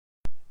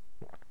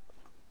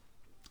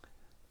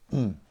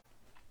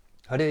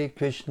Hare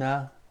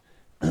Krishna,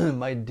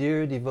 my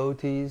dear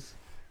devotees,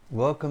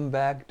 welcome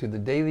back to the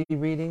daily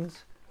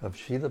readings of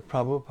Srila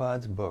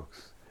Prabhupada's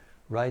books,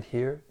 right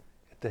here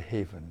at the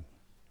Haven,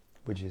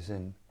 which is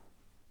in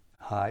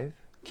Hythe,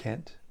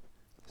 Kent,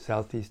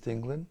 Southeast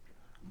England,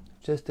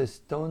 just a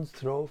stone's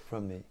throw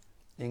from the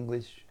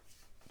English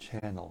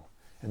Channel.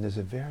 And there's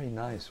a very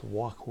nice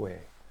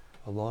walkway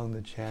along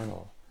the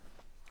channel.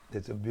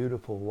 It's a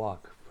beautiful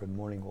walk for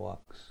morning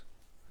walks.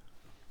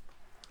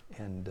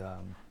 And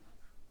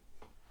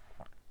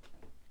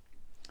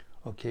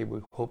okay, we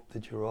hope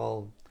that you're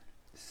all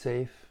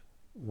safe,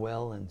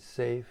 well and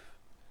safe,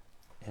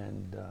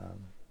 and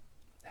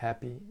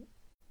happy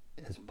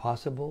as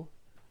possible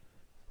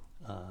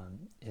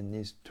in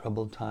these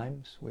troubled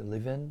times we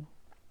live in.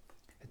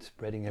 It's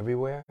spreading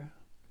everywhere.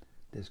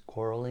 There's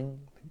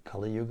quarreling.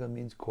 Kali Yuga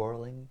means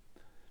quarreling,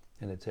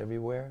 and it's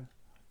everywhere.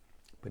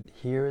 But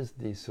here's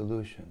the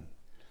solution,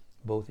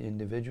 both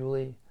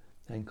individually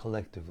and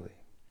collectively,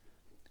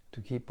 to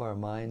keep our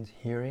minds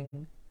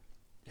hearing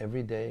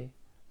every day,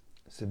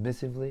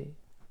 submissively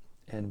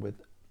and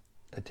with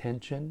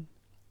attention,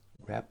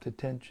 rapt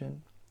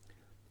attention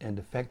and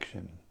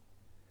affection,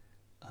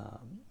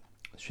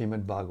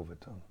 Srimad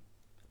Bhagavatam,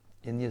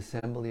 in the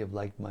assembly of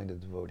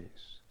like-minded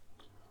devotees.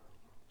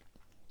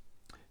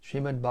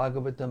 Srimad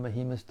Bhagavatam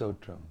Mahima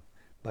Stotram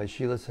by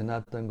Srila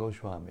Sanatana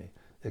Goswami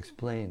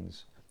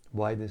explains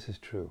why this is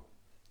true.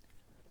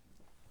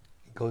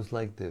 It goes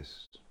like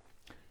this.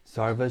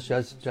 Sarva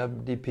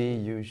Shastrabdi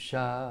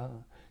Piyusha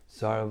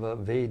Sarva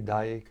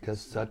Vedaika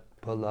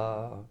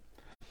Satpala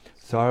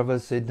Sarva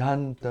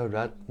Siddhanta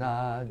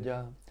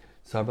Ratnaja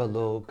Sarva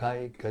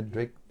Lokaika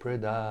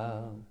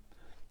Drikprada.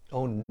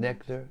 O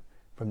nectar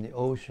from the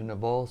ocean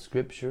of all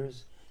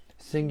scriptures,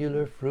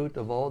 singular fruit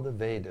of all the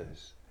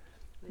Vedas,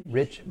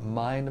 rich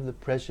mine of the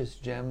precious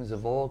gems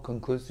of all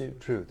conclusive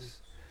truths,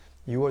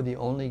 you are the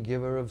only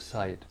giver of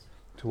sight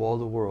to all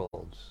the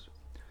worlds.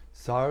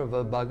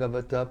 Sarva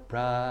Bhagavata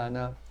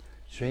Prana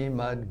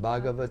Srimad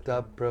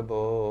Bhagavata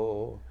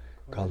Prabho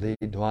Kali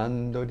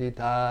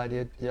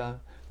Dvandoditaryatya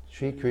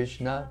Sri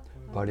Krishna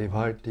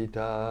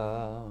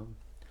Parivartita.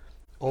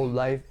 O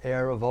life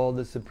air of all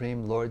the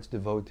Supreme Lord's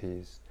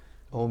devotees,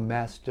 O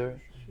Master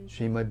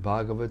Srimad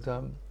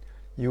Bhagavatam,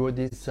 you are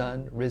the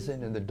sun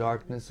risen in the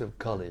darkness of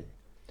Kali.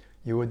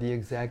 You are the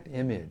exact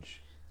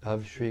image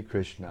of Sri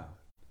Krishna.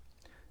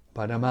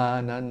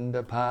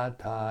 Paramananda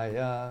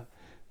Pataya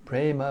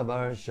Prema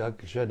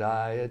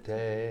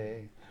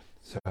Varshakshadayate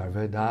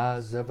Sarvada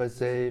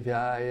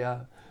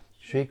Savasevyaya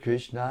Sri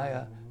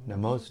Krishnaya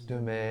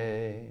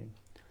Namostume.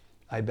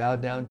 I bow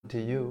down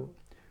to you,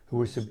 who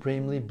are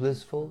supremely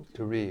blissful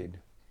to read.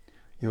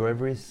 Your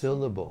every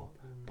syllable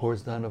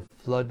pours down a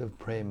flood of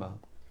prema.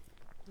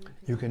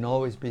 You can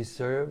always be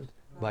served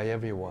by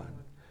everyone.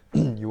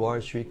 You are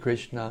Sri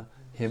Krishna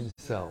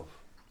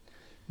himself.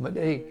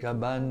 Madeka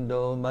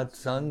Bando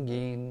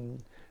Matsangin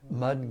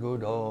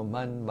Madguro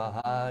Man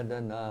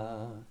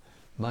Bahadana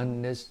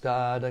Man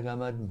Nistadaga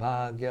Mad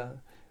Bhagya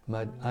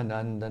Mad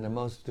Ananda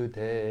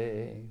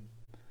Namostute.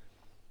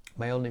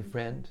 My only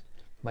friend,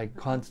 my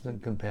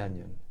constant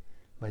companion,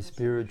 my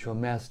spiritual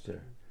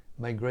master,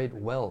 my great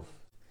wealth,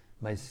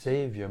 my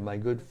savior, my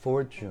good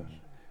fortune,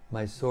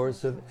 my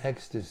source of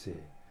ecstasy,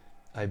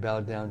 I bow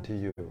down to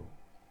you.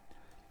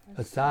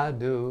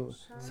 Asadu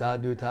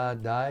Saduta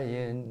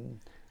Dayin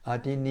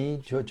Atini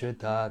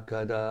Chochata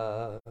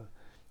Kada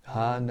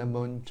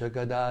Hanamuncha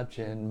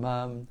Kadachin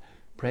Mam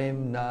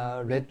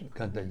Premna Rit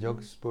Kanta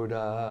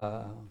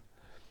Yogspura.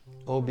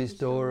 O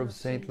bestower of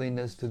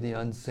saintliness to the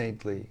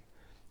unsaintly,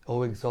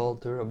 O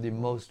exalter of the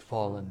most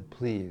fallen,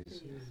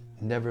 please,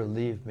 never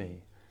leave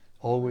me.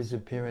 Always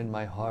appear in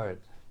my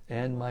heart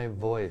and my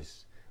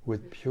voice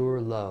with pure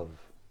love.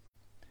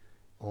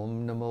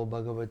 Om Namo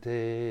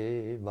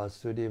Bhagavate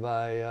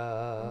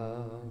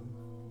Vasudevaya.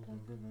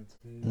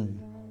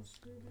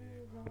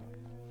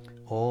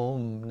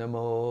 Om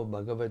Namo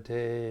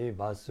Bhagavate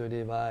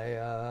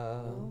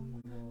Vasudevaya.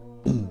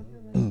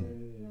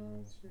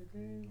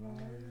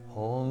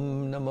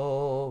 Om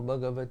Namo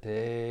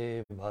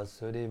Bhagavate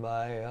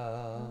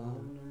Vasudevaya.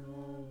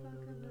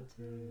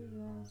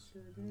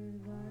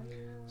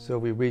 So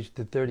we reached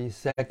the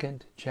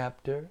 32nd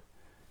chapter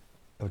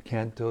of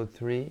Canto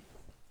 3,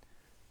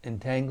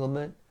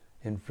 Entanglement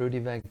in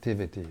Fruitive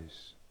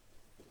Activities.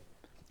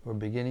 We're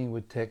beginning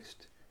with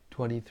text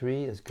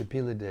 23 as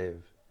Kapila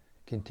Dev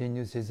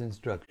continues his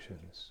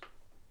instructions.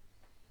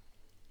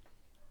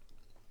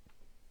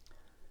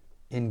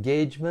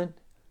 Engagement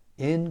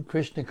in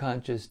Krishna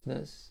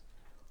consciousness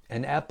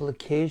and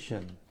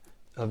application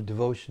of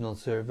devotional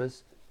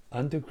service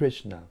unto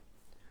Krishna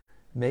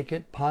make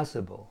it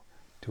possible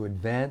to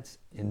advance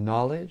in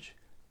knowledge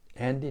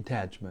and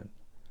detachment,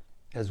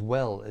 as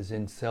well as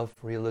in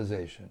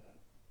self-realization.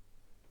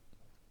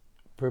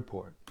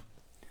 Purport.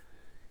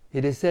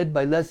 It is said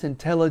by less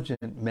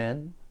intelligent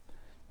men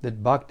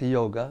that bhakti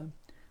yoga,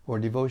 or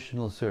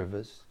devotional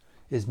service,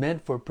 is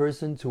meant for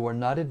persons who are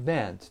not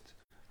advanced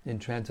in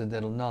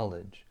transcendental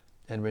knowledge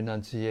and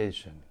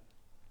renunciation.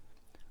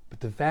 But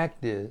the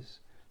fact is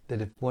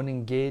that if one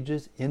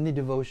engages in the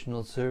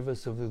devotional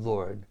service of the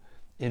Lord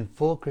in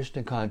full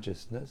Krishna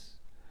consciousness,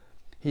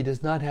 he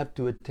does not have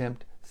to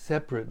attempt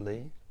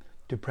separately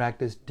to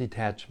practice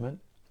detachment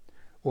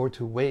or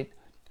to wait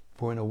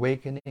for an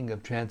awakening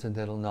of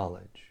transcendental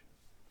knowledge.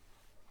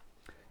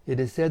 It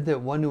is said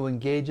that one who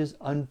engages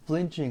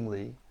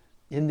unflinchingly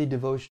in the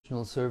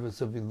devotional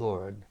service of the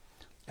Lord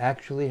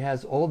actually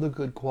has all the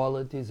good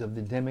qualities of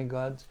the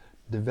demigods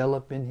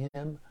develop in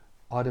him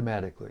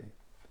automatically.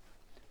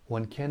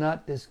 One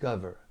cannot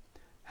discover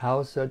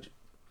how such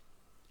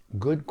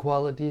good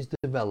qualities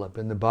develop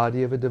in the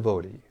body of a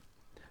devotee,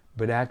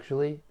 but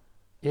actually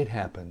it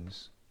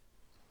happens.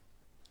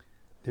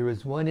 There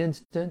is one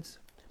instance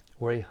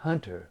where a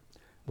hunter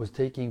was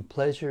taking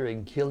pleasure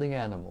in killing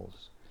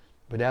animals,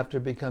 but after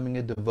becoming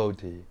a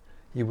devotee,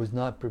 he was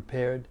not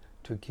prepared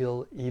to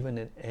kill even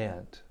an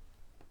ant.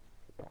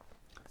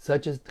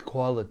 Such is the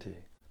quality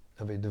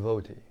of a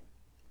devotee.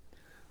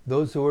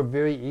 Those who are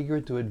very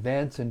eager to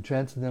advance in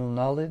transcendental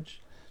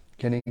knowledge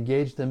can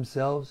engage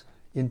themselves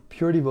in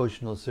pure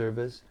devotional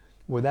service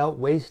without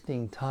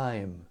wasting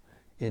time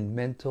in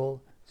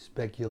mental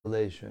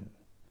speculation.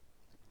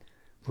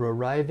 For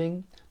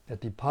arriving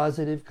at the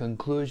positive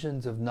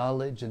conclusions of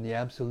knowledge and the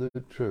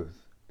absolute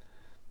truth,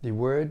 the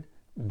word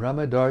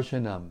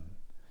Brahmadarshanam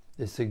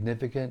is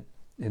significant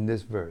in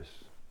this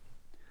verse.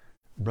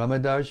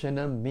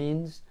 Brahmadarshanam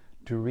means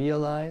to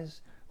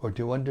realize or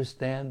to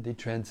understand the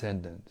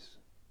transcendence.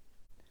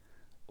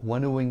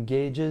 One who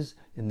engages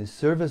in the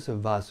service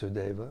of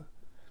Vasudeva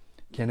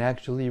can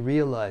actually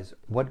realize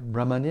what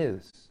Brahman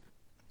is.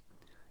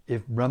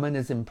 If Brahman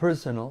is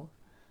impersonal,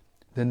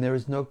 then there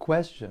is no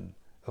question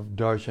of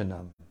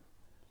darshanam,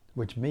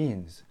 which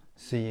means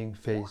seeing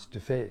face to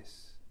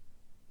face.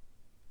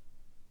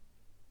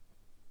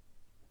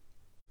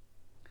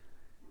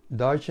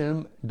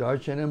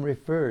 Darshanam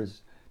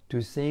refers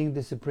to seeing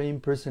the Supreme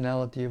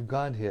Personality of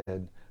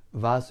Godhead,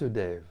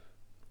 Vasudeva.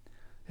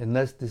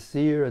 Unless the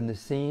seer and the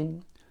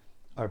seen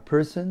are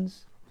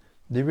persons,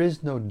 there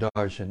is no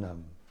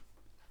darshanam.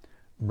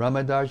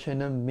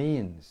 Brahmadarshanam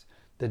means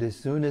that as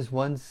soon as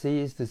one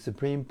sees the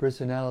Supreme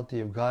Personality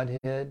of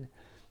Godhead,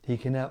 he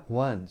can at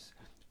once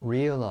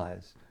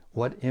realize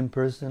what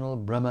impersonal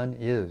Brahman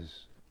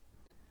is.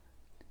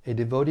 A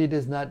devotee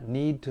does not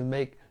need to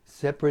make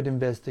separate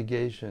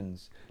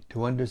investigations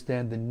to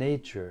understand the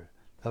nature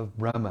of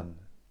Brahman.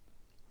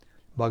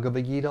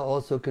 Bhagavad Gita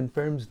also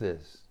confirms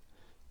this.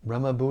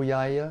 Brahma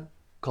bhuyaya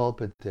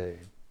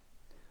kalpate.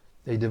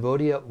 A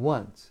devotee at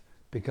once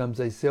becomes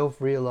a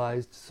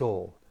self-realized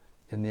soul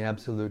in the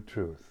absolute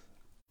truth.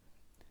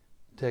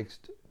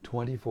 Text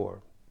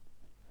 24.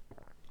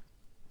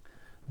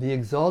 The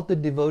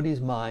exalted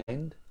devotee's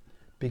mind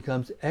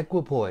becomes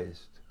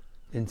equipoised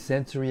in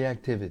sensory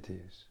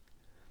activities,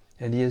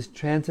 and he is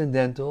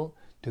transcendental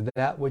to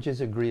that which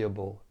is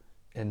agreeable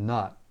and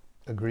not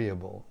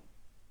agreeable.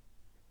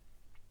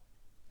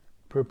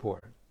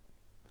 Purport.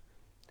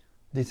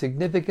 The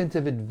significance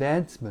of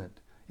advancement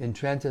in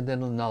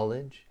transcendental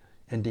knowledge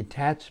and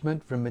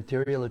detachment from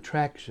material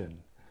attraction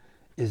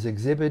is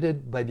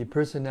exhibited by the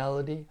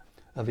personality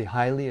of a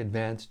highly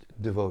advanced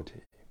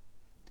devotee.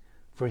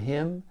 For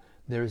him,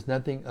 there is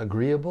nothing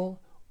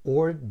agreeable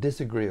or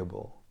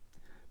disagreeable,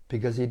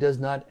 because he does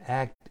not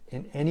act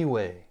in any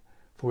way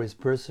for his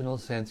personal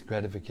sense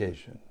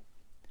gratification.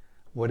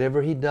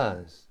 Whatever he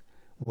does,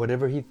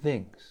 whatever he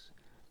thinks,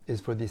 is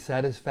for the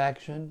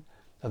satisfaction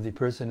of the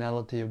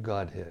personality of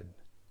Godhead.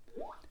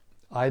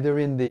 Either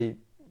in the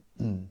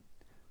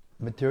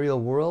material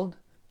world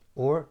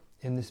or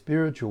in the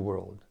spiritual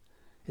world,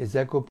 his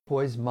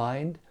equipoised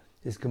mind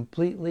is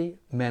completely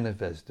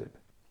manifested.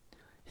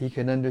 He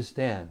can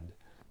understand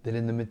that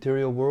in the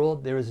material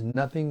world there is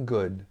nothing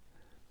good.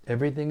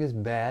 Everything is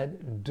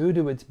bad due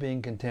to its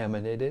being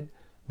contaminated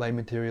by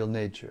material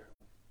nature.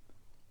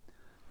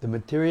 The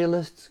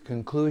materialist's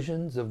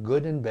conclusions of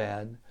good and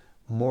bad,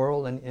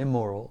 moral and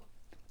immoral,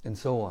 and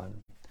so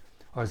on,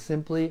 are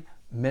simply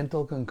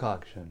mental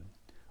concoction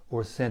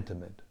or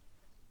sentiment.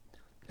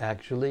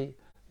 Actually,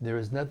 there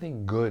is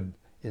nothing good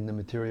in the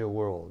material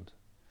world.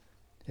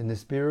 In the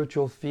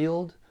spiritual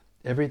field,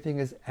 everything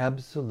is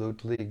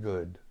absolutely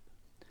good.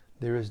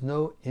 There is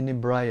no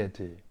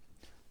inebriety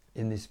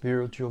in the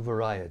spiritual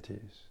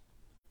varieties.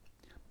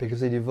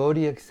 Because a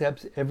devotee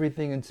accepts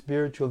everything in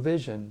spiritual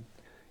vision,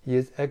 he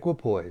is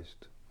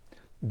equipoised.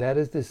 That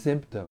is the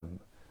symptom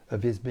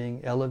of his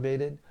being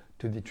elevated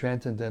to the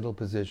transcendental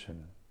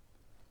position.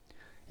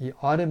 He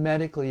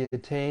automatically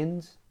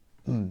attains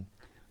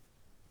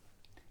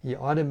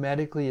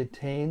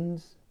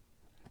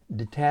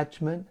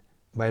detachment,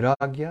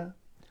 vairagya,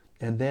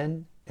 and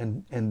then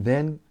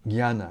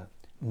jnana,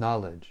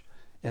 knowledge,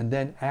 and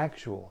then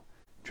actual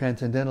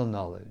transcendental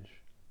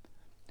knowledge.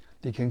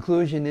 The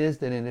conclusion is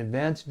that an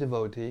advanced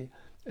devotee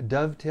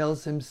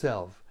dovetails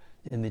himself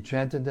in the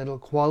transcendental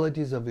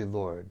qualities of the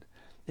Lord,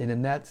 and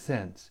in that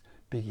sense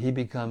he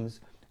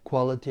becomes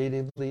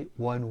qualitatively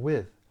one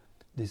with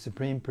the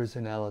Supreme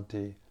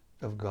Personality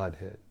of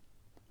Godhead.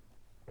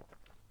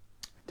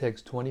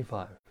 Text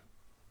 25.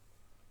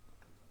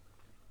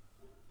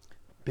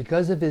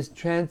 Because of his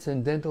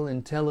transcendental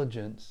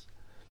intelligence,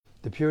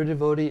 the pure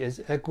devotee is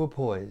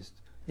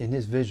equipoised in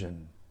his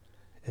vision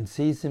and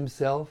sees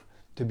himself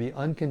to be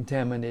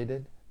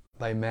uncontaminated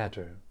by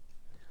matter.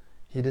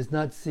 He does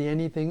not see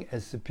anything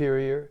as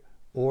superior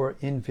or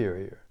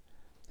inferior,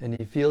 and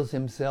he feels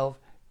himself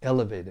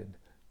elevated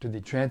to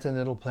the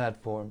transcendental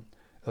platform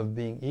of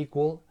being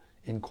equal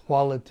in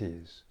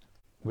qualities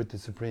with the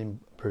Supreme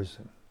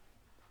Person.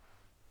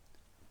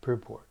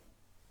 Purport.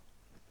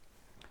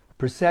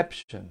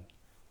 Perception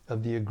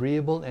of the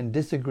agreeable and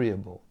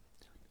disagreeable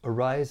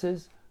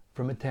arises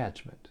from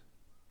attachment.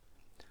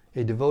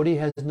 A devotee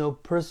has no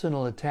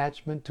personal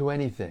attachment to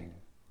anything.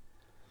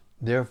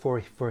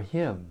 Therefore, for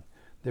him,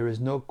 there is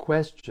no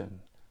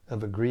question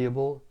of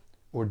agreeable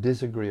or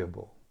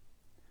disagreeable.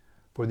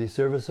 For the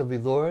service of the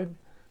Lord,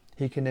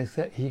 he can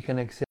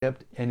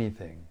accept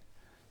anything,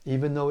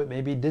 even though it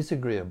may be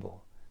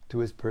disagreeable to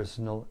his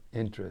personal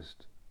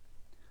interest.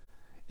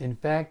 In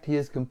fact, he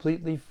is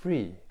completely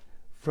free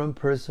from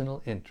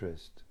personal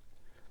interest,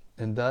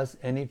 and thus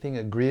anything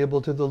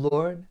agreeable to the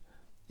Lord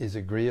is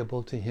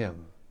agreeable to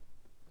him.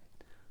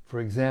 For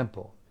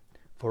example,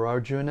 for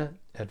Arjuna,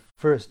 at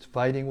first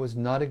fighting was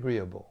not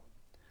agreeable,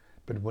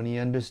 but when he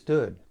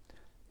understood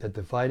that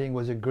the fighting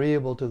was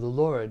agreeable to the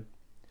Lord,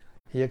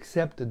 he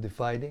accepted the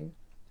fighting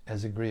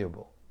as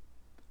agreeable.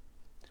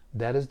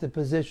 That is the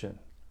position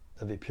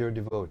of a pure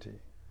devotee.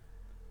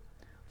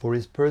 For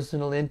his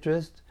personal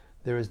interest,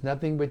 there is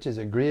nothing which is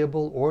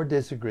agreeable or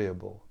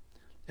disagreeable.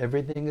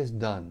 Everything is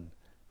done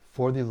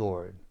for the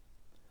Lord,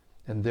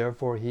 and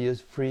therefore he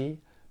is free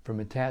from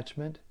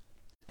attachment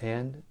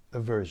and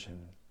aversion.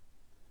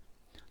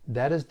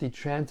 That is the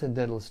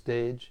transcendental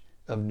stage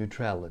of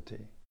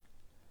neutrality.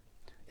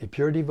 A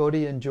pure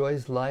devotee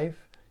enjoys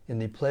life in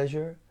the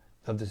pleasure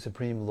of the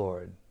Supreme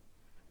Lord.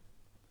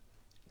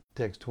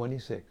 Text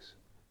 26.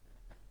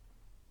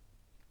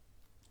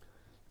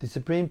 The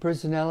Supreme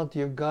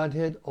Personality of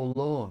Godhead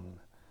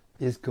alone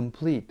is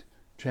complete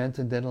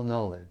transcendental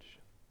knowledge,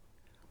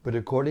 but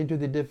according to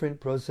the different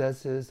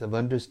processes of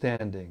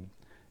understanding,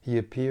 he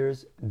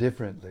appears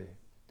differently,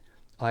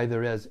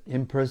 either as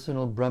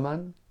impersonal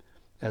Brahman,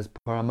 as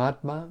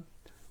Paramatma,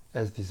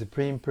 as the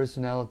Supreme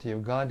Personality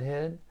of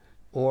Godhead,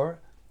 or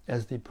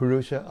as the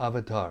Purusha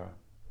Avatar.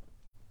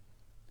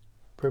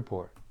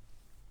 Purport.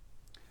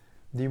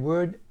 The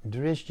word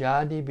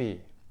Drishyadibi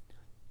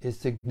is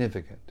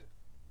significant.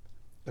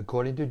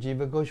 According to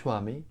Jiva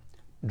Goswami,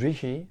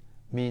 Drishi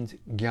means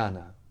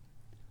jnana,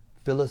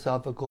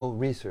 philosophical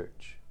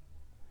research.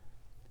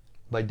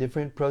 By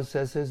different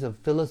processes of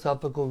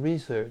philosophical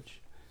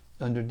research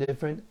under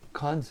different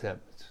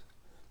concepts,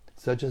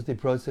 such as the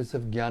process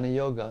of Jnana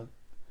Yoga,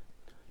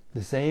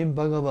 the same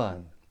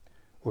Bhagavan,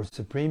 or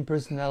Supreme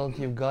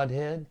Personality of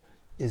Godhead,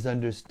 is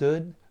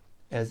understood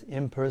as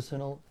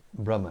impersonal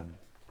Brahman.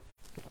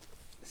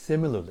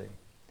 Similarly,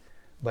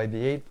 by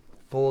the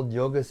Eightfold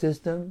Yoga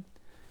system,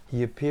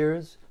 he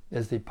appears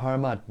as the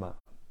Paramatma.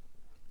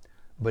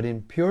 But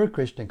in pure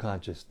Krishna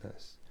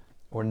consciousness,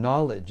 or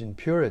knowledge in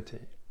purity,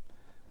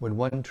 when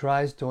one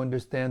tries to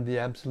understand the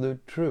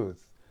absolute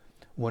truth,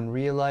 one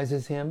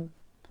realizes him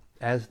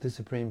as the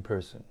Supreme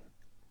Person.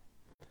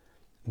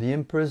 The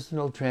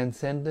impersonal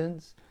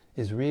transcendence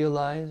is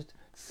realized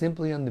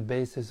simply on the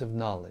basis of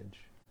knowledge.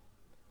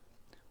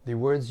 The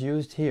words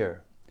used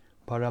here,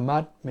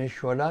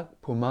 Paramatmeshwarak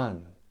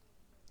Puman,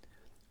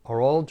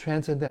 are all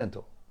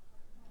transcendental,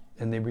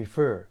 and they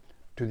refer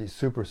to the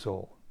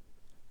Supersoul.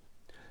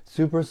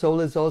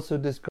 Supersoul is also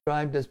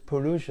described as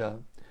Purusha,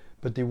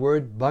 but the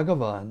word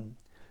Bhagavan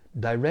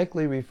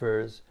directly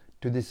refers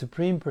to the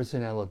Supreme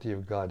Personality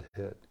of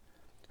Godhead,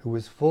 who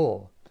is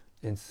full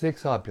in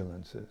 6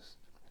 opulences: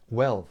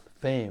 wealth,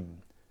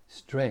 fame,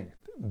 strength,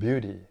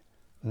 beauty,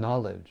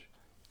 knowledge,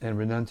 and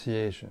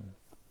renunciation.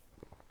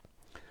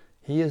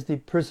 He is the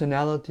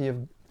personality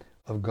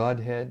of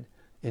Godhead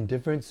in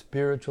different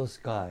spiritual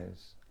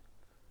skies.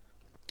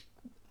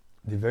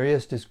 The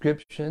various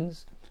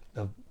descriptions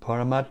of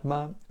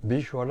Paramatma,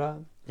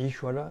 Vishwara,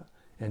 Ishwara,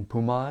 and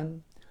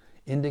Puman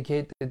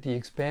indicate that the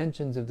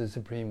expansions of the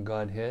Supreme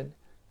Godhead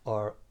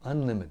are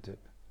unlimited.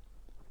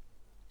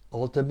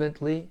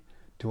 Ultimately,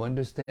 to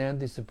understand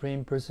the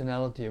Supreme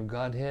Personality of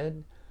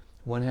Godhead,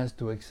 one has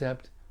to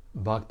accept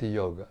Bhakti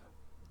Yoga.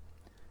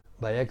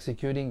 By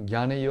executing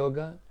Jnana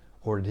Yoga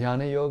or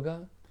Dhyana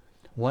Yoga,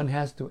 one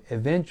has to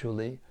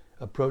eventually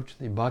approach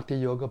the Bhakti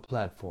Yoga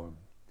platform.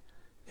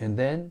 And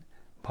then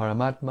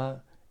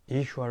Paramatma,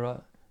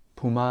 Ishwara,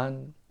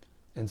 Puman,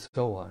 and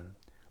so on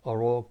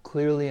are all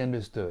clearly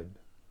understood.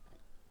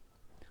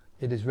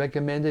 It is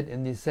recommended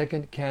in the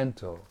 2nd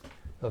canto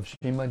of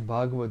Srimad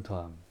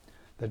Bhagavatam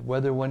that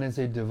whether one is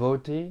a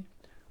devotee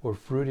or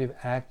fruitive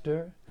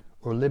actor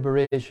or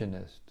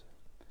liberationist,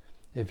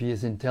 if he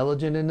is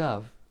intelligent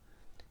enough,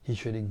 he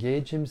should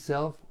engage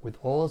himself with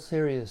all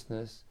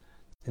seriousness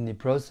in the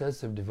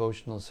process of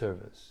devotional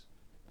service.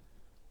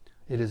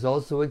 It is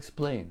also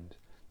explained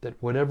that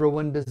whatever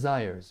one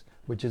desires,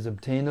 which is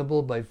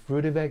obtainable by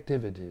fruitive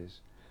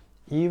activities,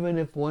 even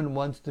if one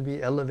wants to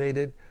be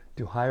elevated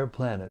to higher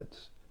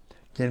planets,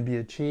 can be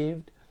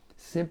achieved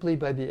simply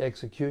by the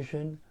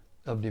execution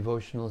of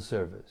devotional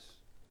service.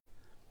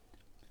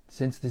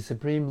 Since the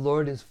Supreme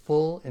Lord is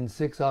full in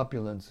 6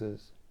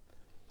 opulences,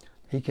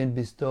 He can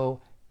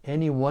bestow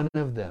any one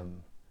of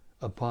them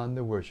upon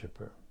the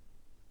worshipper.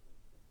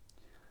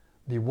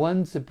 The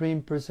one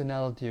Supreme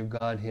Personality of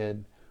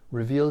Godhead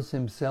reveals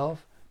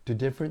Himself to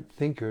different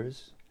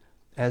thinkers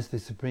as the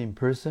Supreme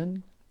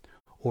Person,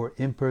 or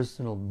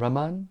impersonal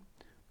Brahman,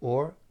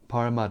 or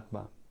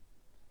Paramatma.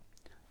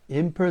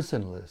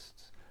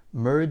 Impersonalists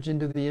merge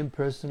into the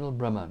impersonal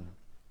Brahman,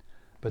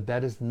 but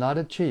that is not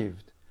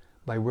achieved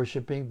by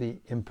worshipping the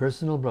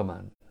impersonal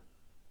Brahman.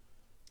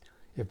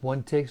 If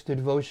one takes to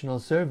devotional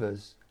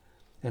service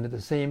and at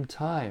the same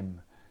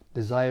time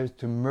desires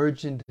to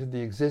merge into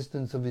the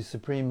existence of the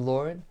Supreme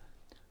Lord,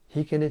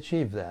 he can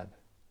achieve that.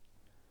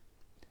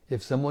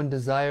 If someone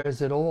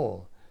desires at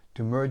all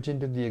to merge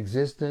into the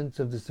existence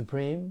of the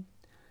Supreme,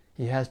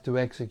 he has to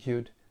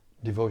execute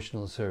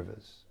devotional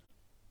service.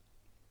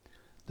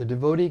 The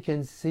devotee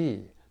can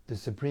see the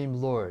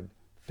Supreme Lord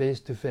face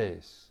to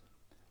face,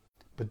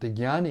 but the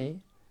jnani,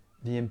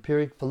 the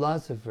empiric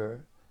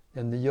philosopher,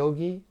 and the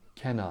yogi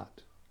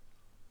cannot.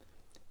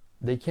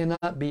 They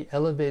cannot be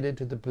elevated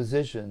to the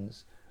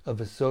positions of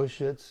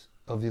associates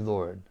of the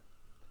Lord.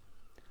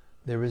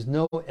 There is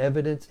no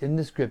evidence in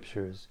the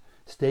scriptures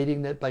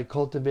stating that by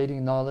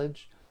cultivating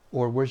knowledge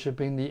or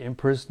worshipping the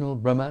impersonal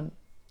Brahman,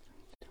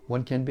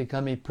 one can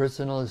become a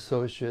personal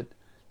associate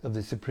of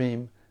the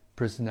Supreme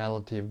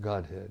Personality of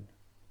Godhead.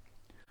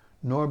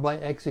 Nor by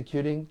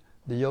executing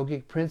the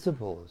yogic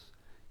principles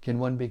can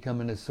one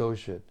become an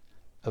associate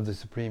of the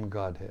Supreme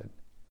Godhead.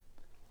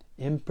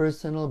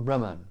 Impersonal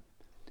Brahman,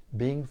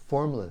 being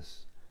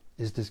formless,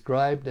 is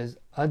described as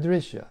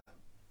adrishya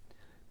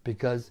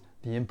because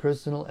the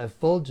impersonal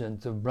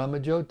effulgence of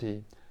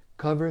Brahmajyoti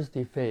covers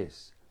the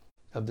face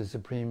of the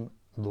Supreme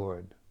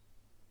Lord.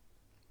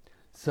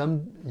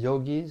 Some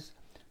yogis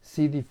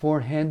see the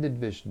four-handed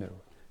Vishnu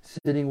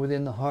sitting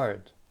within the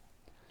heart,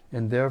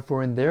 and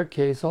therefore in their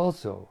case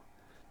also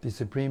the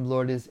Supreme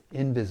Lord is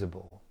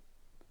invisible.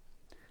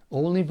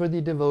 Only for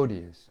the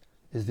devotees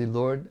is the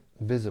Lord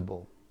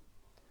visible.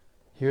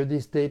 Here the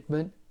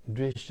statement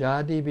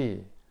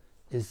Drishyadibi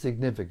is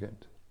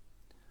significant.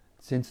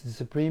 Since the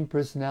Supreme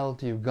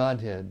Personality of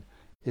Godhead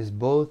is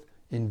both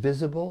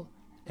invisible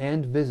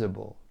and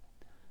visible,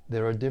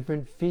 there are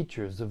different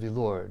features of the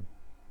Lord.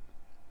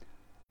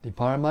 The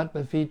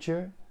Paramatma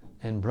feature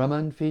and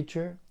Brahman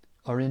feature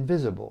are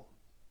invisible,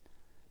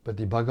 but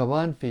the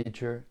Bhagavan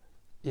feature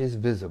is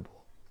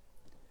visible.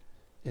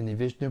 In the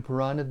Vishnu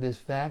Purana, this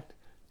fact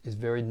is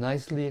very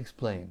nicely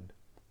explained.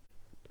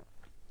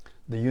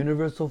 The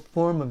universal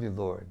form of the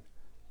Lord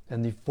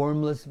and the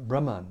formless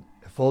Brahman,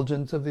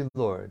 effulgence of the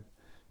Lord,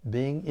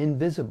 being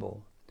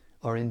invisible,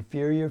 are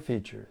inferior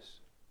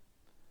features.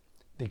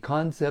 The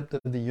concept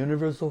of the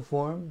universal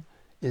form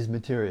is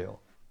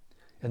material,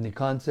 and the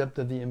concept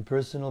of the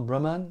impersonal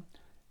Brahman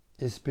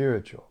is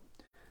spiritual.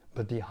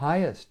 But the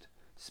highest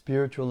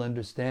spiritual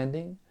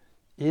understanding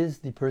is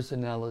the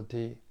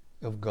personality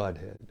of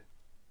Godhead.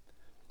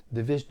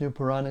 The Vishnu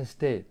Purana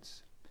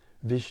states,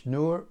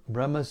 Vishnur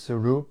Brahma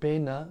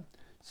Sarupena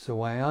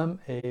Swayam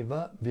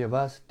Eva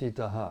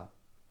Vyavastitaha.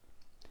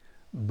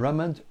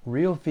 Brahman's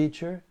real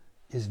feature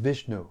is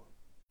Vishnu,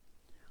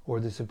 or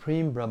the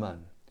Supreme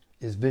Brahman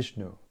is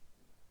Vishnu.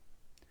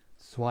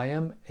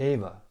 Swayam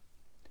Eva,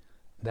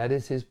 that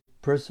is his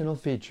personal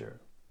feature.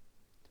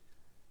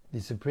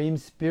 The Supreme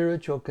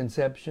Spiritual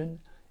Conception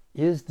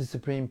is the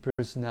Supreme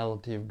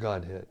Personality of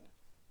Godhead.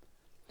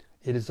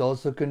 It is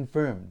also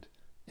confirmed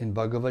in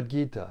Bhagavad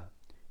Gita,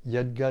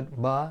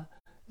 Yadgatva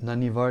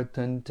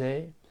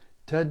Nanivartante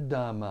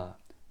Taddama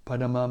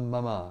Paramam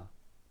Mama.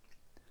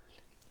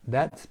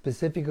 That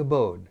specific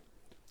abode,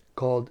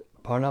 called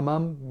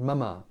Paramam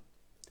Mama,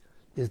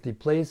 is the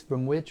place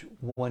from which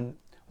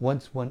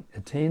once one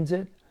attains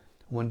it,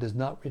 one does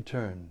not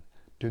return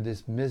to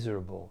this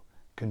miserable,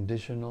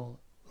 conditional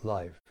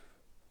life.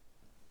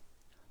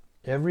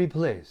 Every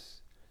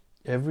place,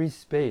 every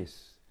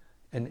space,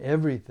 and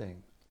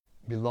everything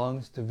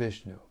belongs to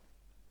Vishnu.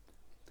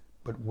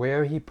 But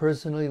where he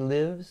personally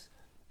lives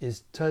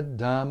is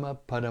Taddama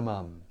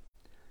Paramam,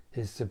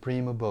 his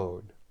supreme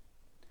abode.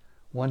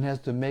 One has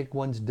to make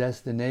one's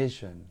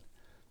destination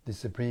the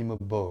supreme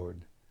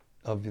abode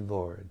of the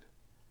Lord.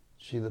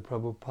 Srila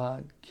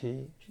Prabhupada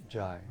Ki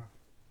Jai.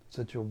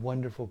 Such a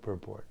wonderful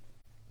purport.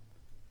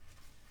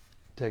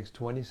 Text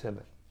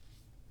 27.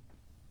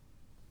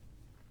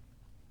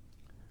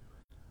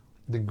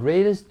 The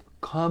greatest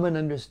common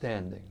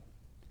understanding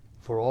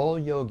for all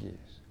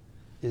yogis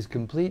is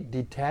complete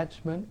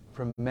detachment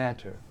from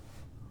matter,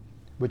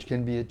 which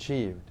can be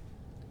achieved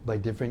by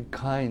different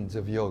kinds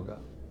of yoga.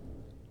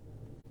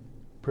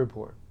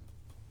 Purport.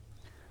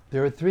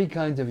 There are 3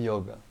 kinds of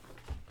yoga,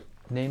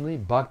 namely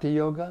Bhakti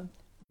Yoga,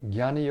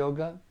 Jnana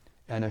Yoga,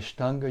 and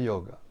Ashtanga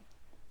Yoga.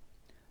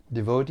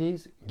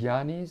 Devotees,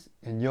 jnanis,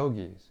 and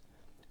yogis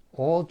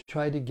all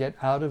try to get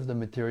out of the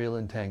material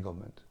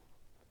entanglement.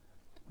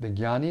 The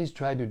jnanis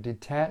try to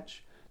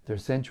detach their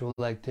sensual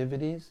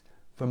activities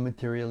from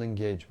material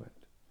engagement.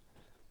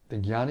 The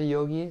Jnana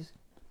yogis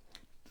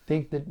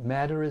think that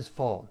matter is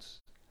false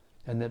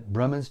and that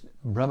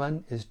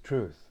Brahman is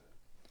truth.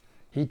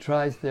 He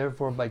tries,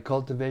 therefore, by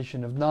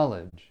cultivation of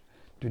knowledge,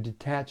 to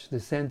detach the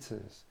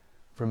senses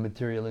from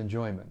material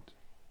enjoyment.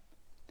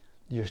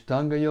 The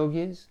Ashtanga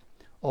yogis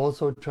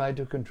also try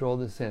to control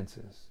the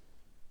senses.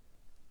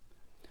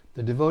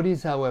 The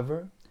devotees,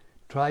 however,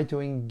 try to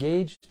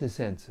engage the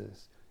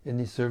senses in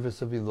the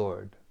service of the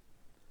Lord.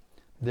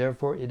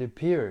 Therefore, it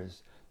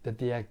appears that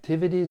the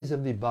activities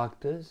of the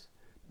bhaktas,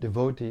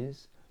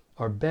 devotees,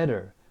 are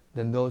better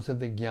than those of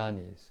the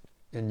jnanis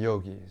and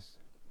yogis.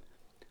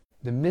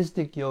 The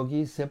mystic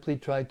yogis simply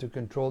try to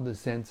control the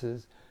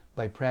senses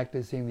by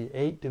practicing the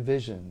 8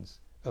 divisions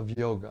of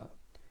yoga: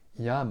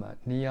 yama,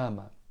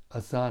 niyama,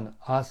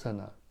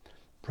 asana,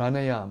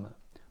 pranayama,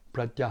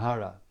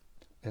 pratyahara,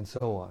 and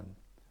so on.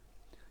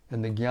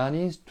 And the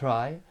jnanis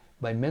try,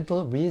 by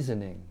mental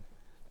reasoning,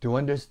 to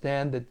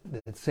understand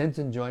that sense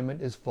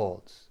enjoyment is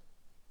false.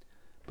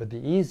 But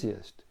the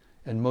easiest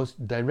and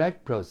most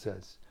direct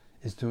process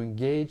is to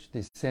engage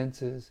the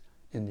senses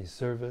in the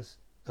service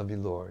of the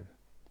Lord.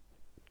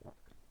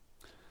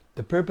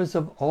 The purpose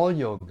of all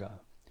yoga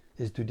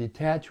is to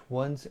detach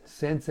one's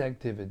sense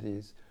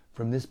activities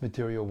from this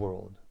material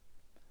world.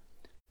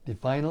 The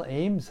final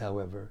aims,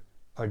 however,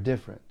 are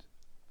different.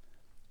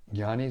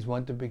 Jnanis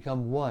want to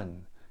become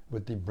one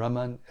with the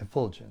Brahman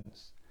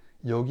effulgence.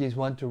 Yogis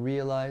want to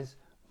realize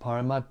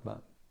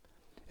Paramatma.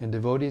 And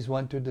devotees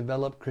want to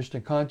develop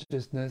Krishna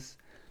consciousness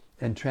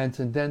and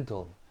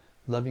transcendental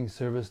loving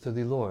service to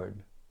the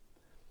Lord.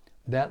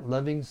 That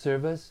loving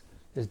service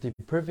is the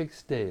perfect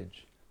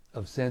stage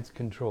of sense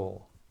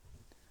control.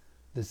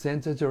 The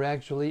senses are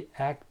actually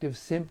active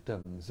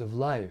symptoms of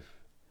life,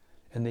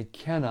 and they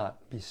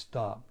cannot be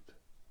stopped.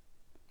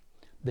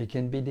 They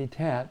can be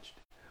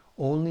detached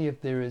only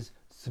if there is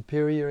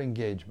superior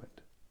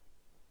engagement.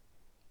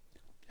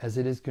 As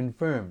it is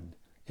confirmed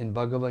in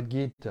Bhagavad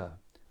Gita,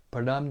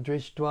 Param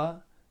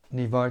Drishtva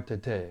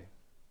Nivartate.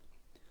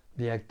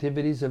 The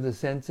activities of the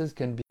senses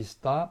can be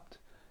stopped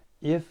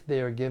if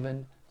they are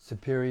given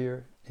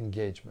superior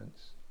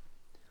engagements.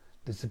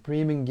 The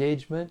supreme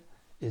engagement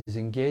is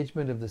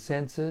engagement of the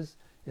senses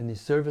in the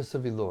service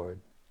of the Lord.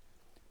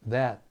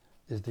 That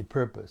is the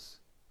purpose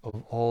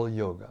of all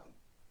yoga.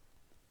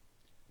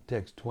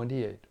 Text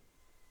 28.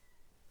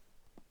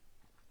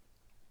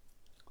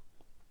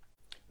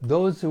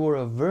 Those who are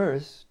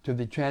averse to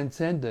the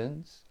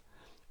transcendence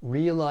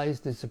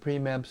realize the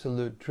Supreme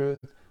Absolute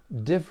Truth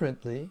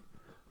differently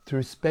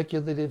through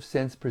speculative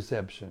sense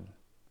perception.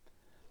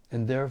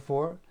 And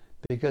therefore,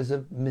 because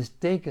of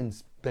mistaken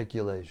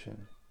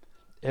speculation,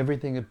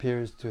 everything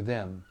appears to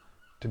them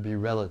to be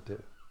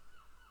relative.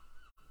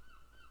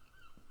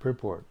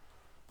 Purport.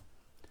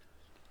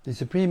 The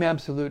Supreme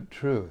Absolute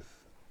Truth,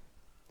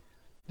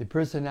 the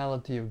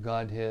personality of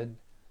Godhead,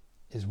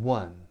 is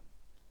one,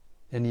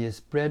 and He is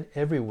spread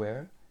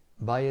everywhere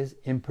by His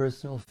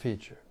impersonal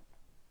feature.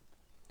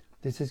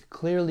 This is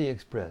clearly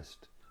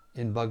expressed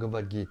in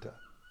Bhagavad Gita.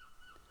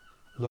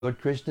 Lord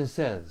Krishna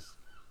says,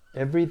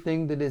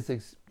 everything that is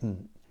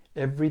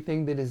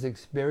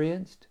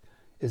experienced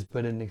is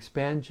but an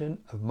expansion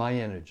of my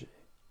energy.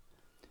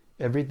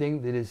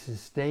 Everything that is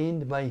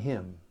sustained by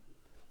Him,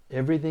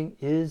 everything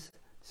is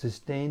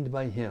sustained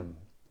by Him.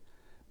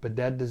 But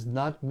that does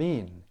not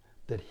mean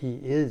that He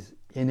is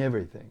in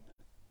everything.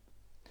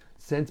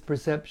 Sense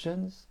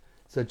perceptions,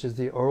 such as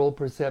the oral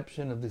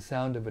perception of the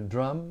sound of a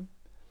drum,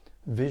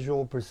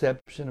 visual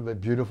perception of a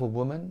beautiful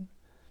woman,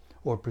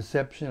 or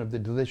perception of the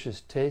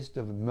delicious taste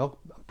of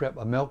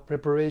a milk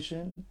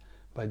preparation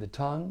by the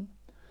tongue,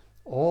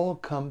 all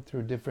come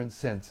through different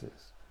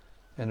senses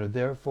and are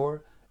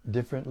therefore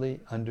differently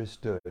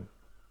understood.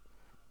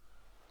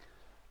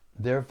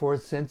 Therefore,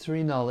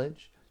 sensory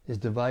knowledge is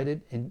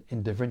divided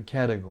in different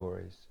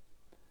categories,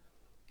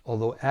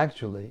 although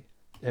actually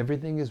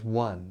everything is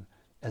one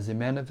as a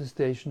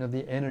manifestation of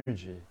the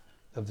energy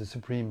of the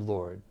Supreme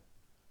Lord.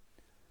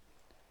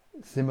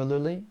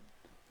 Similarly,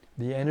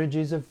 the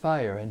energies of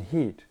fire and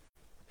heat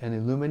and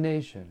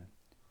illumination.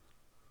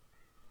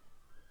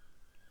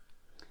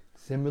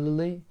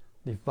 Similarly,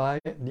 the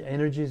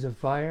energies of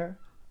fire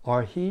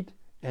are heat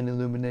and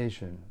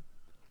illumination.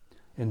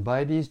 And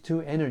by these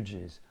two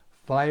energies,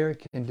 fire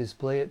can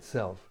display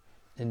itself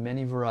in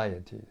many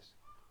varieties,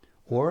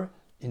 or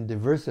in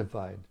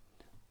diversified,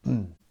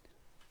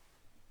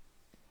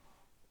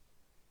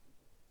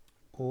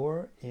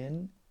 or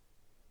in,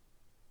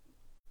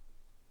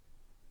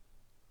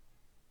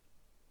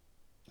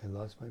 I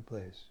lost my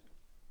place.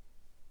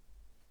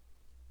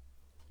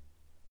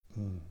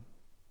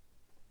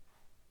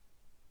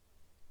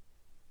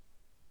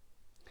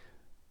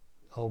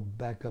 I'll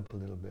back up a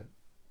little bit.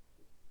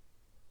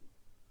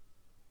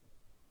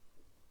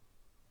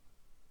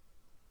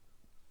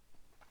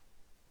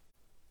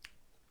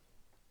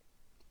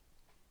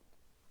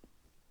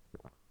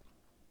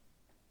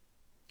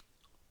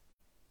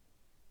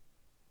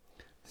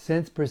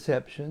 Sense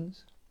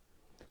perceptions,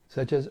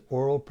 such as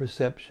oral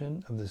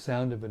perception of the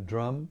sound of a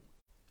drum,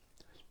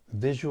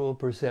 visual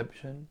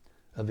perception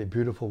of a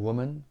beautiful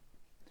woman,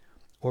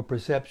 or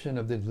perception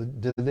of the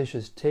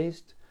delicious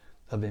taste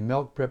of a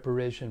milk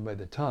preparation by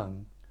the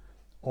tongue,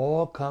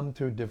 all come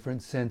through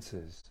different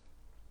senses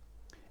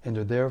and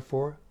are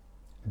therefore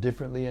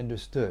differently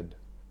understood.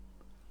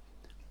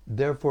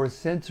 Therefore,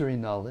 sensory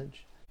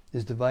knowledge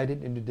is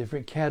divided into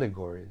different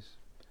categories,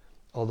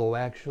 although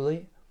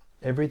actually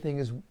everything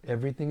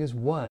is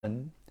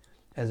one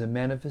as a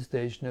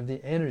manifestation of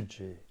the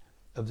energy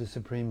of the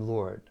Supreme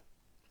Lord.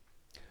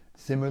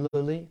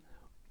 Similarly,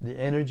 the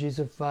energies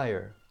of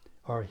fire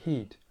are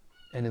heat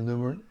and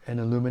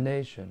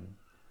illumination,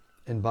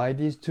 and by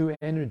these two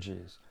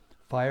energies,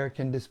 fire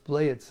can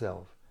display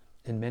itself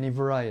in many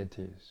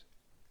varieties,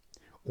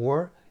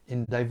 or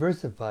in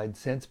diversified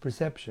sense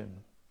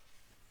perception.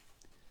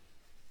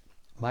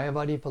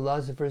 Mayavadi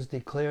philosophers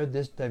declare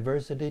this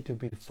diversity to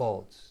be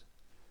false,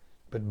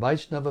 but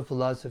Vaishnava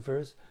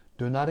philosophers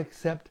do not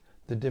accept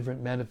the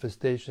different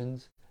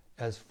manifestations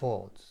as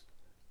false.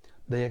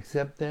 They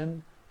accept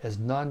them as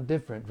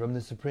non-different from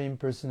the Supreme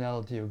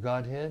Personality of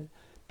Godhead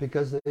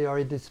because they are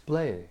a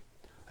display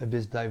of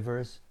His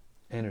diverse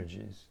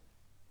energies.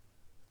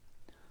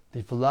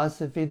 The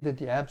philosophy that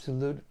the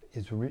Absolute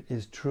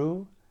is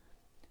true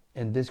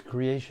and this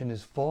creation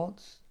is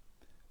false,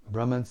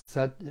 Brahma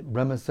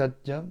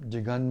Satyam,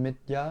 Jagan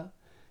Mithya,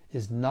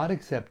 is not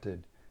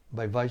accepted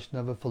by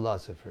Vaishnava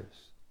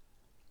philosophers.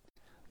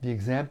 The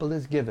example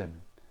is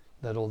given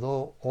that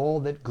although all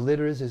that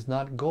glitters is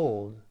not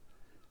gold,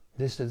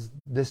 this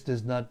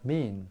does not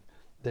mean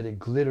that a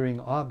glittering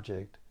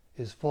object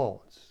is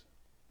false.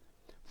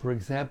 For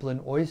example,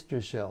 an oyster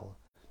shell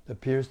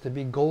appears to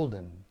be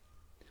golden.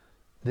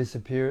 This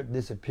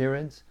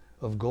appearance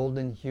of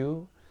golden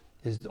hue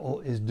is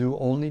due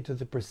only to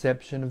the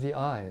perception of the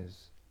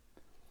eyes.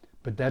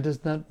 But that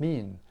does not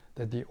mean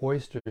that the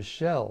oyster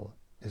shell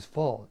is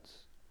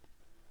false.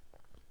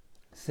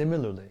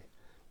 Similarly,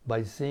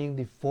 by seeing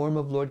the form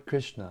of Lord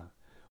Krishna,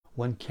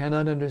 one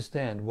cannot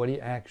understand what He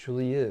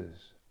actually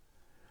is.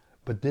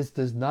 But this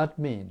does not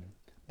mean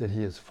that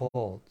He is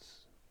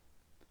false.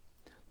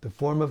 The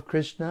form of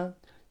Krishna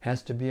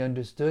has to be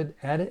understood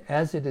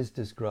as it is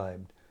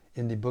described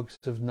in the books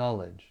of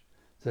knowledge,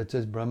 such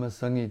as Brahma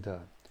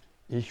Samhita,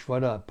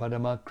 Ishvara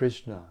Parama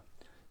Krishna,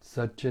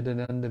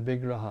 Satchidananda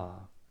Vigraha.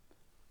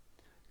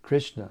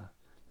 Krishna,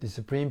 the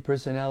Supreme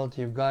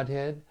Personality of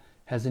Godhead,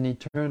 has an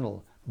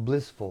eternal,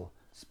 blissful,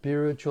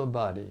 spiritual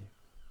body.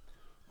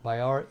 By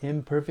our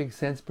imperfect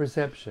sense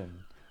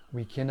perception,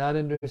 we cannot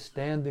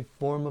understand the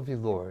form of the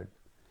Lord.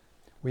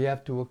 We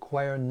have to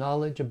acquire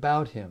knowledge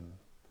about Him.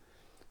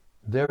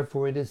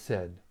 Therefore it is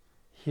said,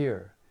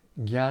 here,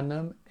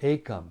 Jnanam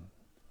Ekam.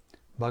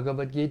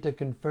 Bhagavad Gita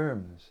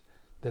confirms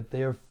that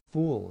they are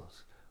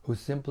fools who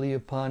simply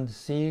upon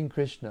seeing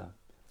Krishna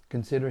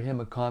consider Him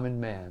a common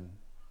man.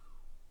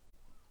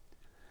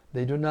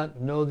 They do not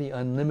know the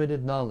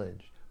unlimited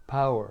knowledge,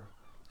 power,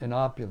 and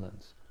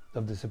opulence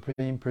of the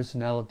Supreme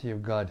Personality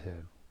of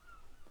Godhead.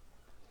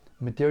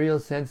 Material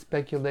sense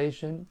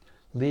speculation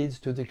leads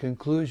to the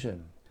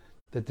conclusion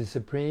that the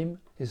Supreme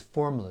is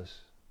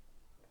formless.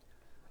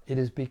 It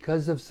is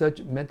because of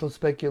such mental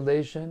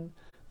speculation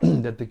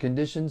that the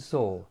conditioned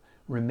soul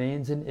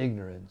remains in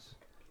ignorance,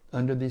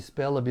 under the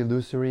spell of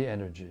illusory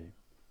energy.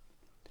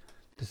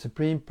 The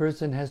Supreme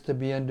Person has to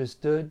be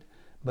understood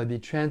by the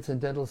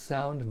transcendental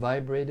sound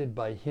vibrated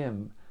by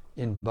Him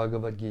in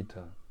Bhagavad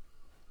Gita,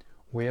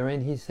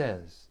 wherein He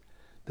says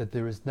that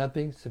there is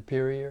nothing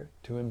superior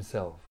to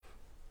Himself.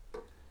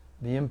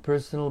 The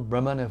impersonal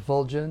Brahman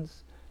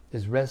effulgence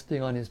is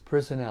resting on His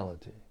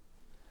personality.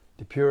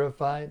 The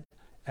purified,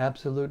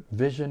 absolute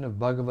vision of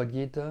Bhagavad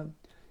Gita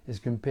is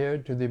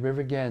compared to the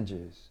river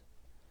Ganges.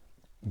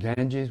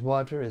 Ganges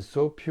water is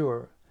so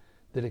pure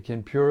that it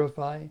can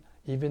purify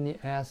even the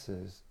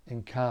asses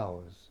and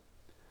cows.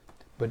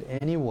 But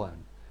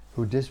anyone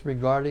who,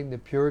 disregarding the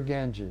pure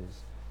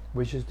Ganges,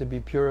 wishes to be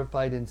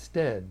purified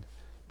instead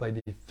by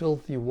the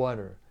filthy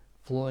water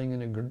flowing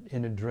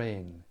in a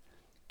drain,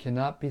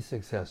 cannot be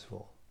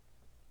successful.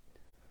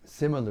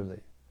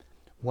 Similarly,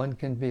 one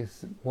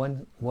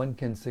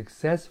can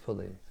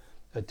successfully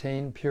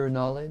attain pure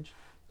knowledge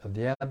of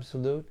the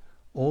Absolute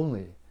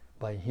only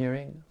by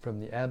hearing from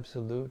the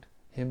Absolute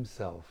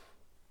Himself.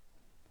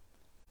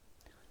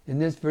 In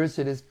this verse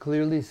it is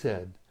clearly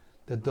said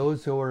that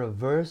those who are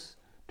averse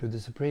to the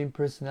Supreme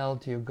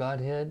Personality of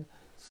Godhead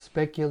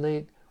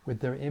speculate with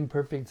their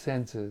imperfect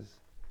senses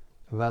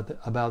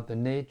about the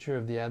nature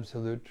of the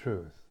Absolute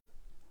Truth.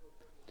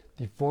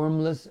 The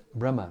formless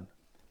Brahman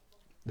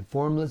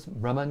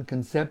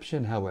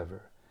conception,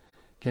 however,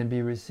 can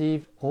be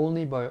received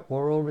only by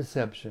oral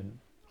reception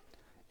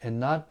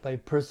and not by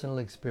personal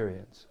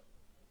experience.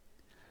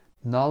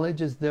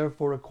 Knowledge is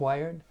therefore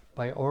acquired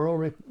by oral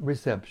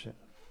reception.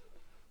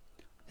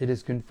 It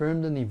is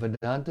confirmed in the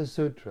Vedanta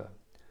Sutra,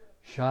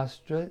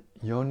 Shastra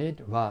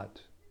Yonit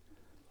Vat.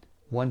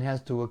 One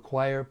has to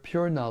acquire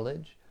pure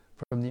knowledge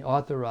from the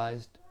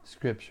authorized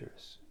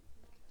scriptures.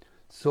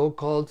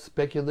 So-called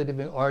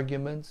speculative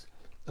arguments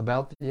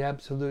about the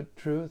Absolute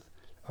Truth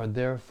are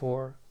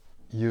therefore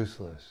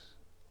useless.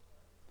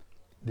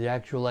 The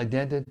actual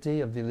identity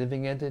of the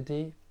living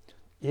entity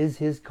is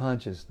his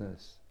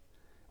consciousness,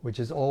 which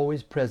is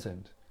always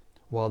present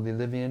while the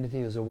living entity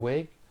is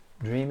awake,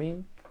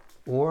 dreaming,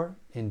 or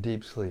in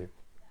deep sleep.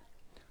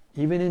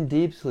 Even in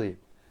deep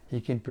sleep, he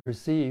can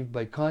perceive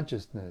by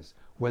consciousness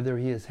whether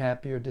he is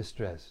happy or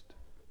distressed.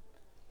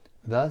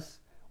 Thus,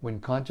 when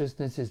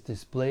consciousness is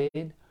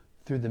displayed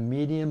through the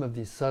medium of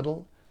these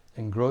subtle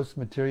and gross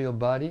material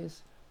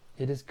bodies,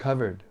 it is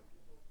covered.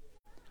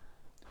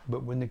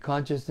 But when the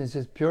consciousness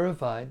is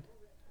purified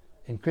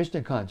in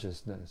Krishna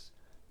consciousness,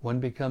 one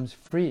becomes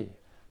free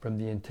from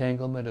the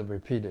entanglement of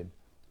repeated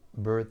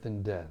birth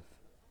and death.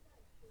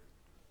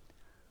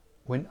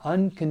 When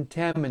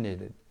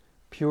uncontaminated,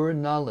 pure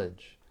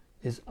knowledge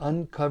is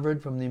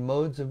uncovered from the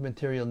modes of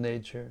material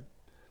nature,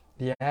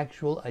 the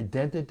actual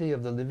identity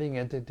of the living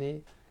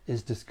entity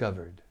is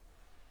discovered.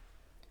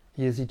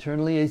 He is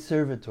eternally a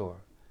servitor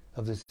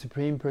of the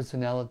Supreme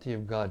Personality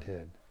of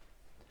Godhead.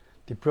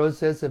 The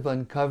process of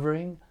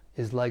uncovering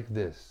is like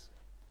this.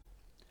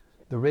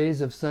 The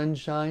rays of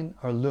sunshine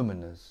are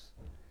luminous,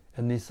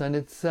 and the sun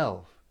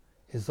itself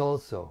is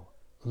also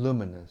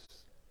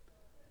luminous.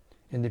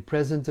 In the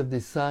presence of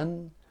the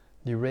sun,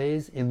 the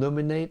rays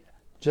illuminate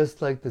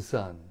just like the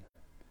sun.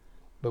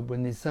 But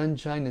when the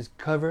sunshine is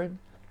covered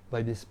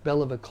by the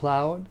spell of a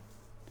cloud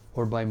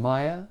or by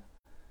Maya,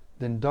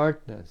 then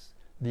darkness,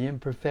 the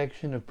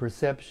imperfection of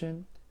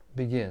perception,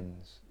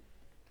 begins.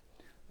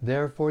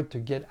 Therefore, to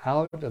get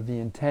out of the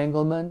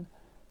entanglement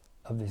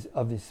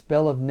of the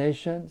spell of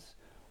nations,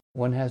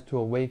 one has to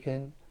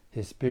awaken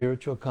his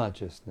spiritual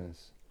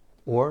consciousness,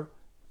 or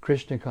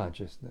Krishna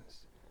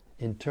consciousness,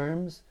 in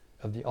terms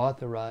of the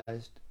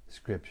authorized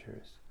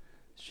scriptures.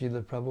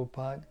 Srila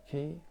Prabhupada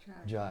ki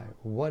jai.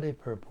 What a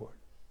purport.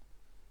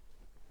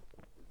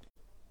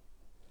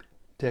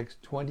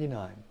 Text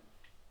 29.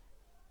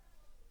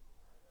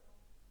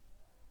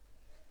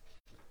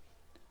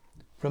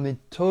 From the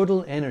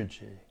total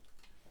energy,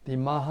 the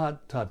Mahat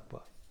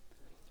Tattva,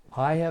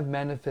 I have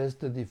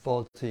manifested the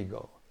false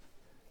ego,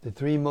 the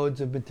three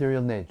modes of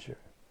material nature,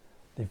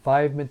 the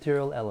five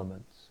material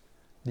elements,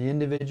 the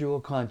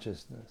individual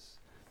consciousness,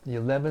 the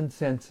 11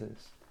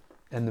 senses,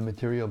 and the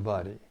material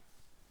body.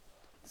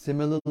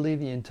 Similarly,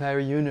 the entire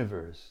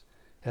universe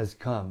has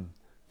come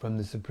from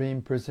the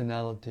Supreme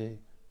Personality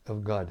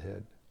of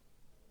Godhead.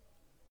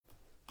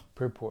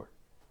 Purport.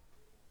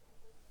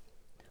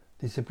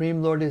 The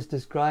Supreme Lord is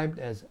described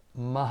as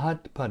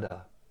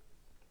Mahatpada,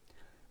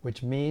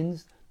 which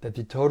means that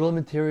the total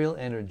material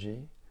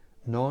energy,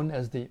 known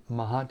as the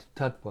Mahat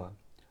Tattva,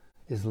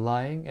 is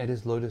lying at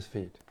his lotus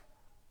feet.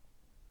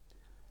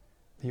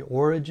 The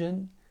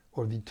origin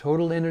or the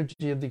total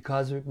energy of the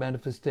cosmic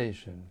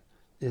manifestation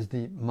is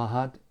the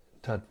Mahat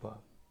Tattva.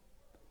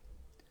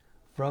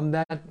 From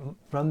the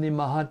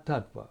Mahat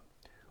Tattva,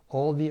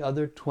 all the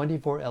other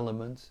 24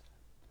 elements,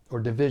 or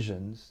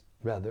divisions,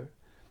 rather,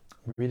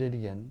 read it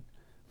again,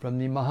 from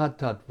the Mahat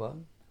Tattva,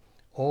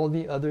 all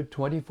the other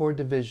 24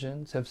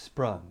 divisions have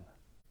sprung,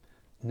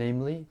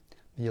 namely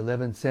the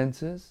 11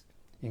 senses,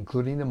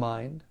 including the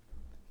mind,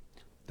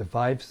 the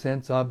 5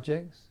 sense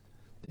objects,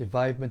 the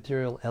 5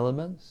 material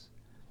elements,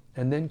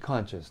 and then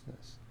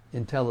consciousness,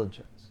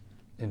 intelligence,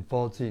 and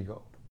false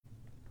ego.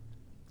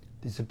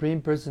 The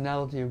Supreme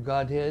Personality of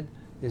Godhead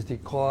is the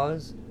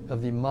cause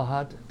of the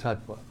Mahat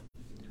Tattva,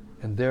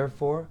 and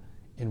therefore,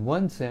 in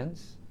one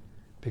sense,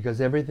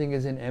 because everything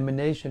is an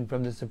emanation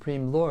from the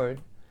Supreme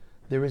Lord,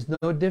 there is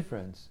no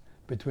difference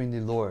between the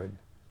Lord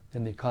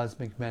and the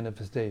cosmic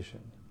manifestation.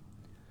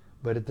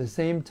 But at the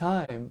same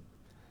time,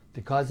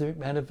 the cosmic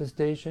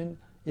manifestation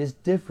is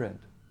different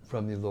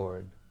from the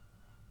Lord.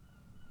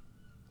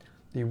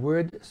 The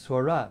word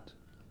Swarat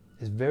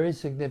is very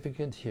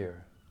significant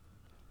here.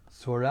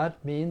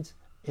 Swarat means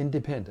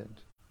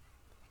independent.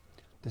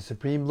 The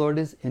Supreme Lord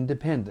is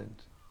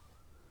independent,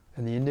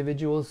 and the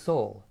individual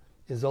soul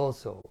is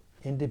also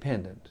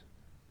independent.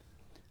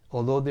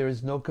 Although there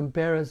is no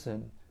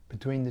comparison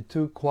between the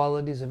two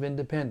qualities of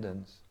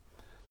independence,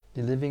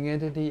 the living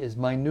entity is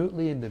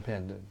minutely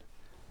independent,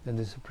 and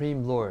the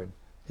Supreme Lord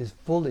is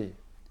fully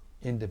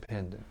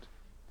independent.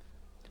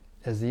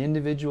 As the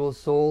individual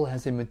soul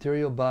has a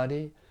material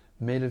body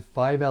made of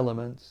 5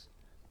 elements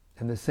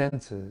and the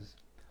senses,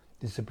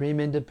 the Supreme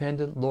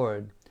Independent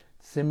Lord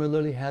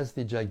similarly has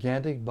the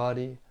gigantic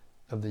body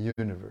of the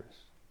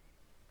universe.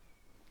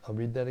 I'll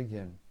read that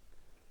again.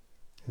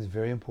 It's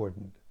very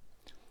important.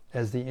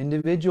 As the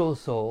individual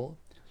soul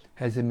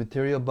has a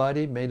material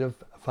body made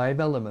of 5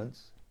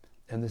 elements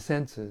and the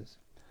senses,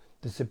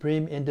 the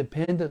Supreme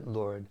Independent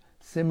Lord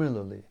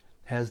similarly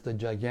has the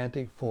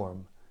gigantic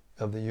form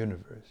of the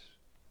universe.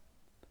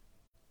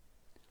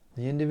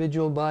 The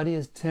individual body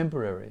is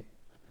temporary.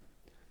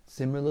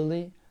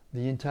 Similarly,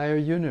 the entire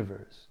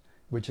universe,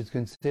 which is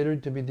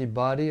considered to be the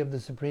body of the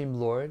Supreme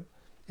Lord,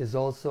 is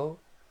also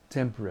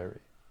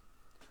temporary.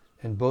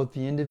 And both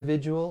the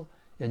individual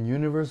and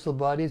universal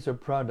bodies are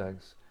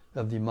products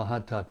of the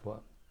Mahat Tattva.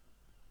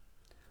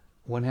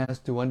 One has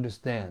to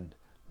understand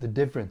the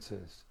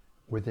differences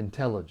with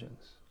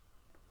intelligence.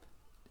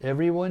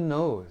 Everyone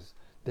knows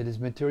that his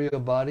material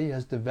body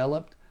has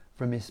developed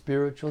from a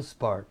spiritual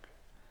spark.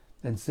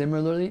 And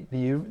similarly, the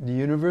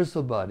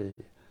universal body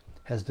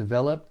has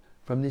developed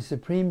from the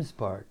supreme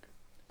spark,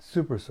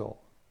 Supersoul.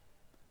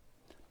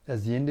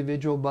 As the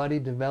individual body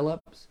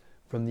develops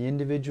from the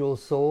individual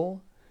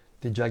soul,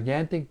 the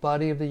gigantic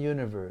body of the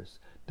universe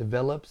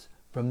develops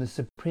from the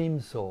Supreme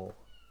Soul.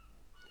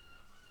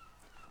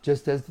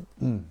 Just as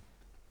the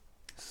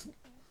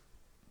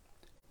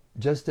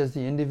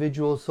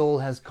individual soul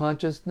has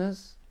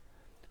consciousness,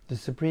 the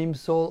Supreme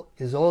Soul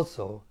is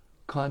also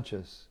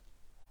conscious.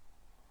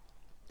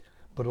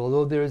 But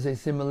although there is a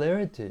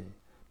similarity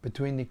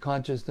between the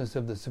consciousness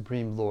of the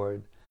Supreme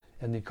Lord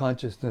and the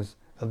consciousness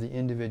of the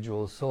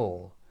individual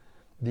soul,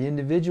 the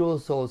individual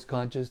soul's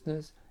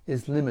consciousness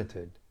is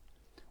limited,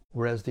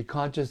 whereas the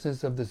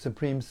consciousness of the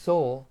Supreme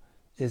Soul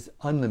is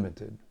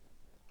unlimited.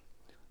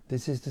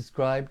 This is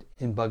described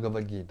in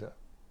Bhagavad Gita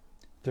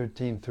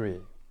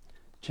 13.3.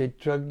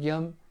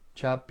 Chetragyam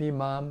chapi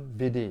mam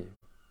vidi.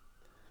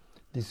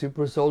 The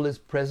Supersoul is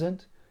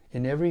present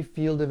in every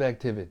field of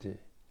activity,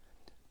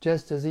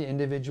 just as the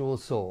individual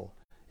soul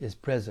is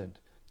present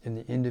in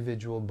the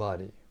individual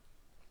body.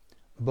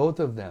 Both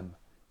of them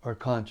are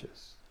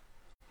conscious.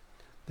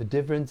 The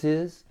difference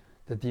is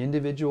that the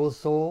individual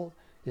soul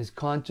is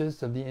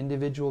conscious of the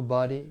individual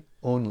body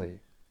only,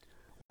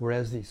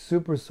 whereas the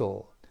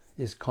Supersoul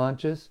is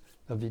conscious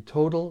of the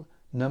total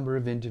number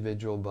of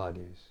individual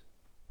bodies.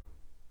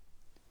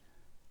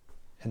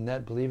 And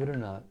that, believe it or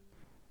not,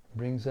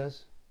 brings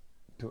us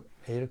to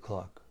 8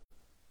 o'clock.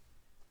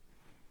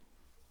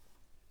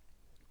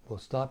 We'll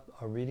stop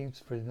our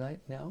readings for tonight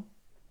now,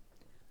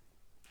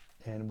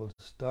 and we'll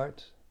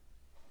start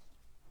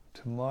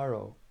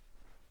tomorrow.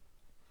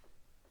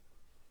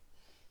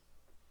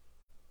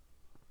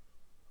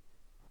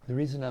 The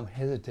reason I'm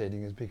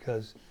hesitating is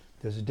because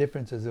there's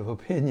differences of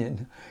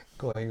opinion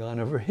going on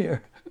over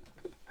here.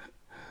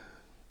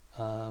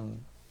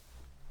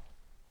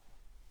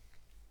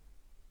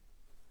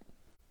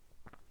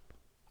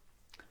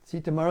 See,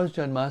 tomorrow's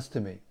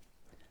Janmashtami,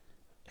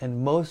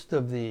 and most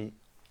of the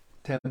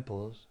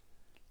temples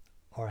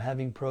are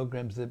having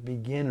programs that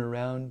begin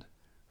around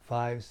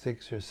 5,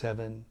 6, or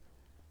 7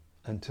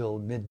 until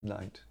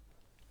midnight.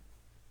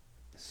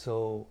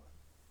 So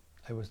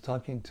I was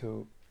talking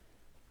to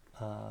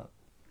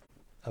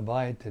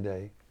Abhay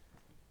today,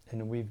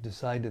 and we've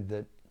decided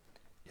that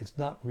it's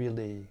not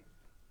really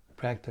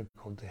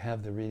practical to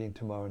have the reading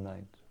tomorrow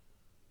night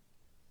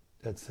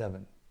at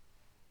 7.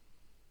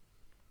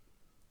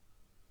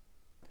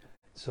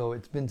 So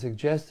it's been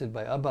suggested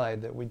by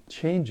Abhay that we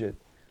change it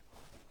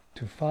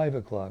to 5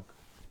 o'clock,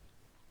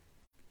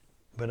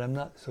 but I'm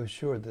not so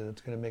sure that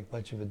it's going to make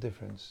much of a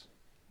difference.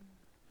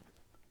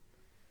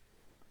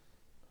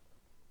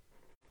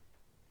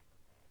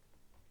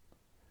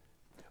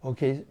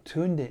 Okay,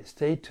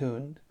 stay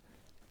tuned,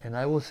 and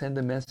I will send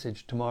a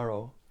message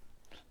tomorrow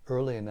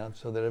early enough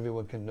so that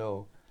everyone can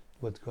know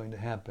what's going to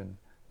happen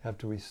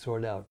after we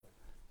sort out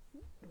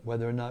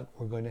whether or not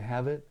we're going to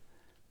have it,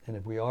 and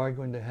if we are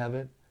going to have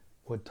it,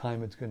 what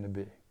time it's going to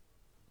be.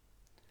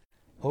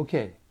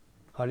 Okay,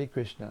 Hare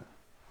Krishna.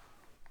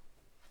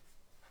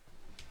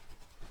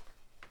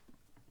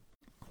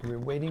 We're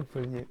waiting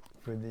for the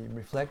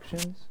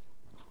reflections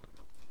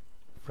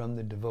from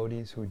the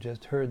devotees who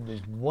just heard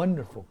these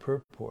wonderful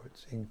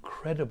purports,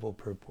 incredible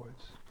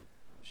purports,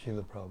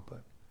 Srila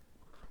Prabhupada,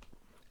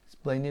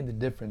 explaining the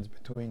difference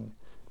between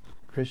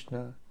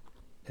Krishna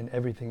and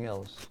everything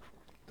else,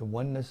 the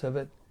oneness of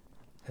it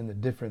and the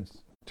difference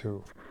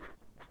too.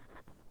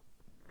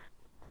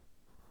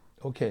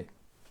 Okay,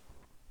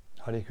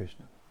 Hare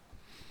Krishna.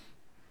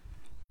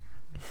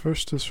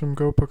 First is from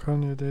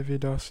Gopakanya Devi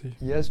Dasi.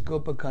 Yes,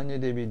 Gopakanya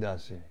Devi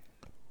Dasi.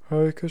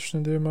 Hare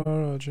Krishna, dear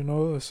Maharaj, and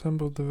all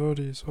assembled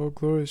devotees, all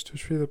glories to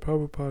Srila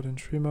Prabhupada and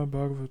Srimad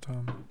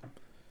Bhagavatam.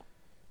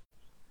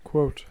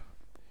 Quote,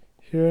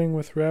 hearing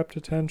with rapt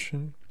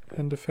attention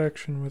and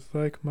affection with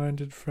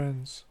like-minded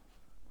friends.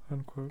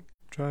 Unquote.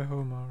 Jai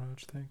Ho,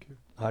 Maharaj. Thank you.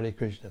 Hare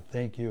Krishna.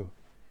 Thank you.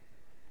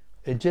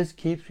 It just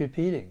keeps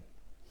repeating.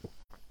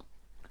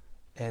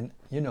 And,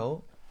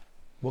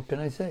 what can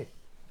I say?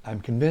 I'm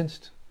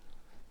convinced.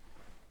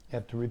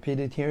 After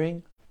repeated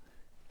hearing,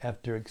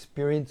 after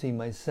experiencing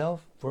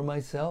for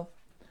myself,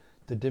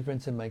 the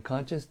difference in my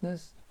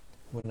consciousness,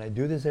 when I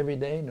do this every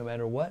day, no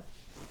matter what,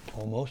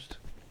 almost,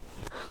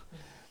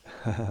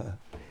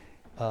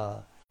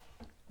 the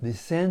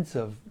sense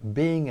of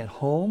being at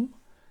home,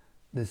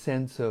 the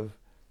sense of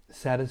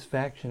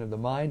satisfaction of the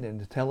mind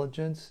and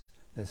intelligence,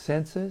 the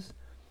senses,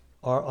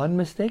 are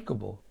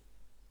unmistakable.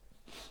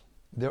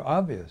 They're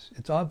obvious.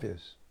 It's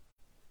obvious.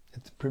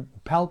 It's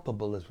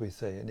palpable, as we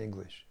say in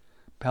English.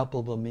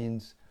 Palpable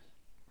means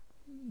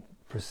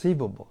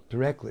perceivable,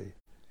 directly.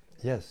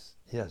 Yes,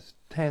 yes.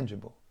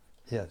 Tangible.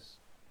 Yes.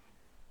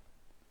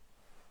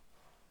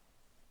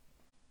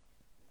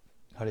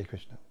 Hare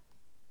Krishna.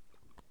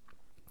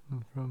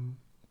 And from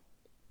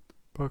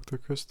Bhakta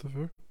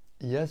Christopher.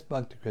 Yes,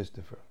 Bhakta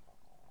Christopher.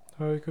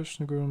 Hare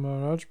Krishna Guru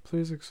Maharaj,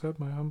 please accept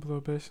my humble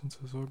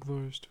obeisances. All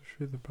glories to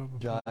Srila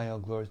Prabhupada. Jai, all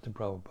glories to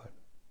Prabhupada.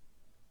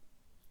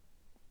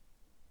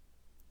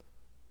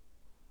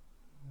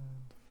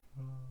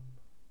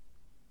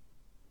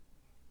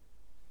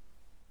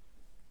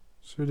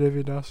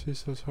 Sudevi Dasi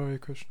says Hare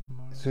Krishna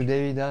Maharaj.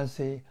 Sudevi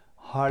Dasi,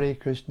 Hare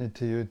Krishna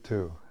to you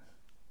too.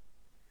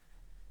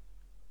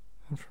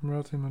 And from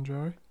Rati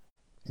Manjari,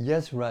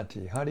 Yes,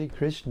 Rati, Hare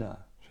Krishna.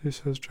 she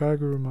says Jai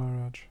Guru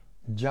Maharaj.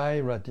 Jai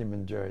Rati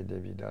Manjari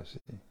Devi Dasi.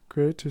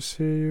 Great to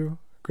see you.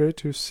 Great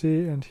to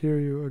see and hear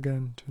you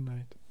again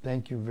tonight.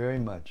 Thank you very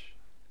much.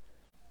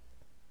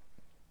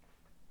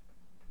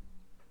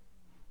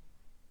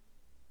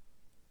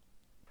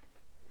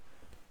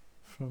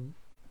 From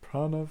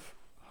Pranav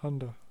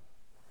Handa.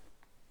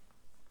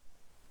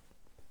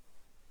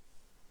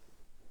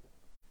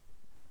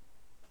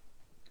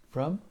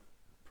 From?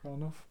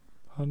 Pranav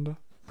Handa.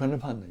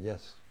 Pranabhanda,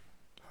 yes.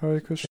 Hare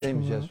Krishna.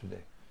 Same as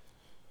yesterday.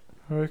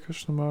 Hare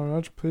Krishna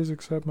Maharaj, please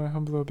accept my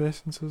humble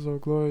obeisances. All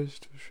glories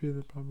to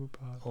Srila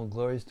Prabhupada. All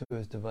glories to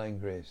His divine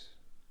grace.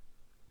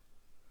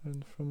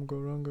 And from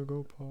Gauranga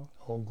Gopal.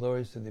 All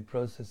glories to the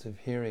process of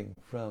hearing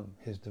from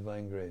His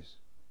divine grace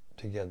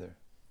together.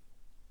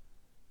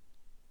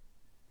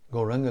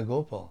 Gauranga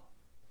Gopal.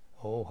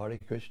 Oh, Hare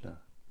Krishna.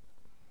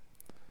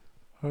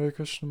 Hare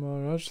Krishna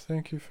Maharaj,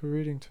 thank you for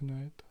reading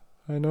tonight.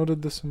 I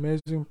noted this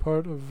amazing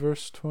part of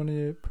verse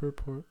 28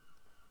 purport.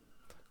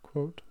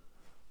 Quote,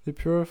 the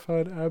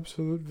purified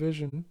absolute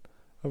vision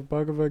of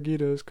Bhagavad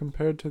Gita is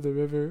compared to the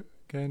river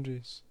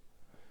Ganges.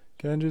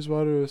 Ganges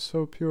water is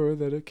so pure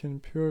that it can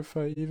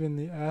purify even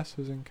the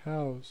asses and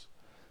cows.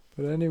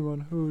 But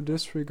anyone who,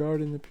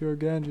 disregarding the pure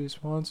Ganges,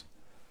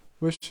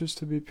 wishes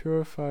to be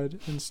purified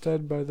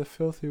instead by the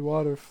filthy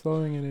water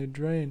flowing in a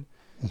drain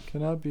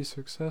cannot be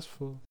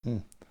successful.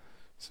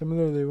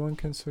 Similarly, one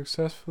can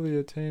successfully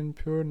attain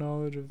pure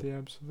knowledge of the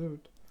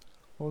Absolute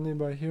only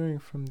by hearing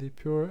from the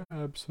pure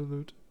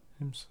Absolute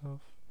Himself.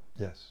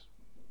 Yes.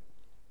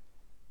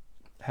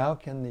 How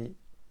can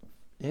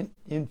the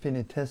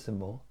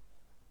infinitesimal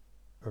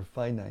or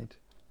finite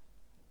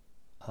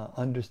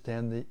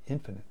understand the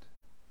infinite?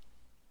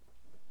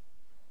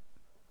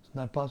 It's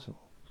not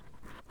possible.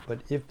 But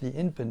if the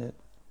infinite,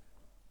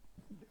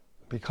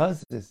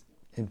 because it is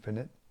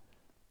infinite,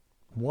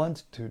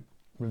 wants to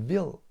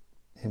reveal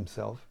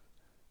Himself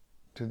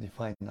to the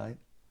finite,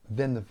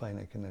 then the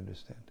finite can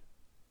understand.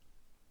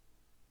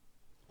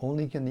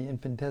 Only can the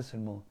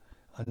infinitesimal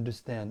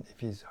understand if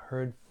he's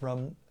heard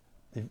from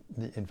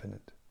the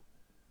infinite.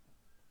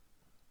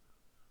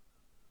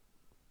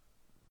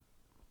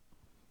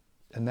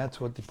 And that's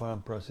what the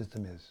Parampara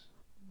system is.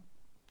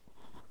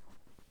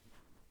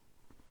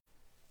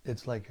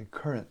 It's like a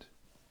current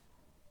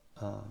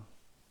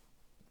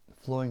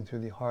flowing through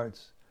the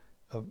hearts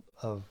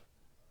of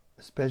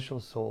special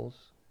souls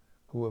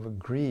who have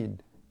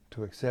agreed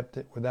to accept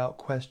it without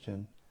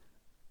question.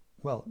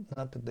 Well,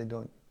 not that they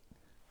don't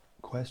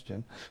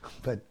question,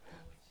 but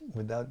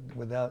without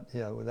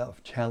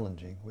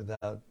challenging,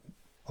 without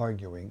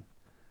arguing.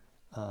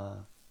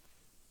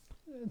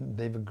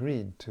 They've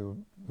agreed to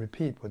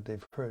repeat what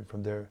they've heard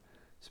from their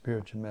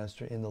spiritual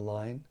master in the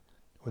line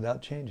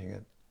without changing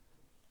it.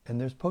 And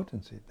there's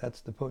potency.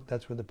 That's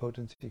where the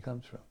potency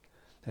comes from.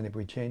 And if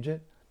we change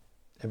it,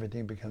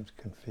 everything becomes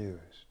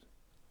confused.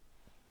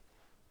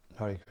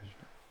 Hare Krishna.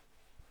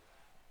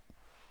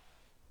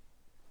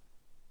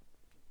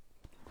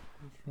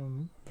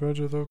 From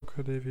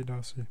Vrajaloka Devi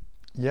Dasi.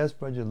 Yes,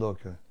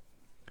 Brajaloka.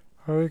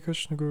 Hare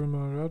Krishna Guru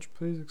Maharaj,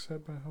 please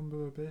accept my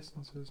humble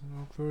obeisances and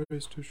all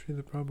glories to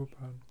Srila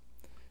Prabhupada.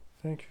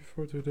 Thank you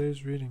for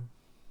today's reading.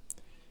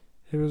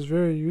 It was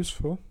very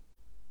useful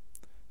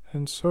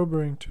and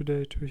sobering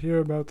today to hear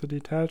about the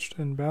detached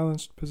and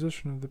balanced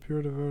position of the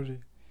pure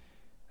devotee,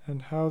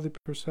 and how the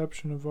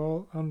perception of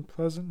all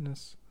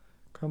unpleasantness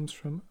comes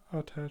from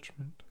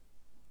attachment.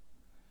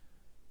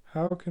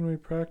 How can we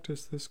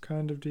practice this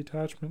kind of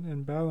detachment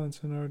and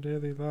balance in our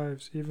daily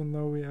lives, even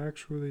though we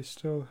actually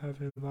still have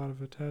a lot of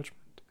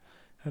attachment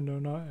and are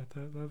not at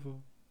that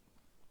level?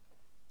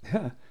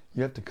 Yeah,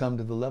 you have to come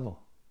to the level.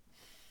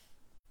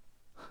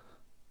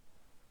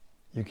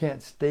 You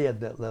can't stay at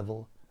that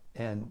level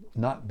and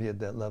not be at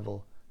that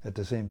level at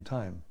the same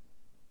time.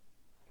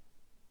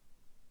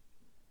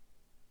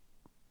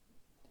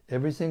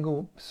 Every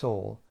single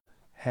soul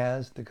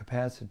has the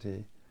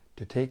capacity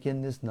to take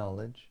in this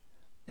knowledge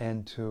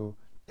and to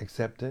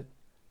accept it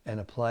and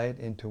apply it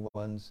into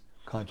one's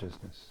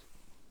consciousness.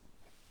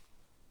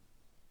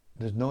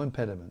 There's no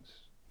impediments.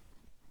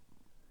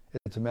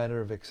 It's a matter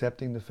of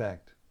accepting the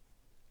fact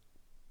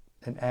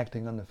and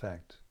acting on the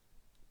fact.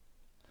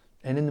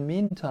 And in the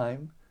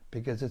meantime,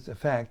 because it's a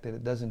fact that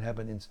it doesn't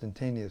happen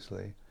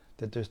instantaneously,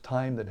 that there's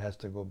time that has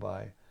to go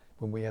by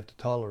when we have to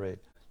tolerate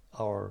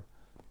our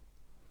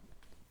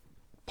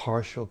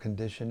partial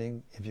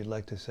conditioning, if you'd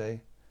like to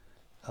say,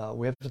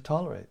 we have to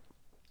tolerate.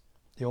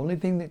 The only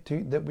thing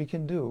that we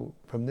can do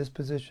from this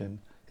position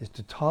is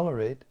to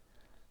tolerate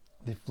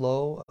the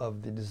flow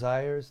of the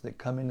desires that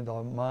come into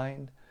our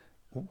mind,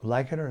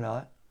 like it or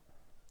not,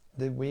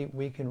 that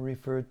we can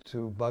refer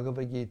to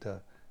Bhagavad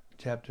Gita,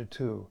 chapter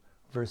 2,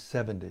 verse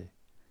 70.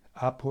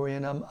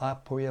 Apuryanam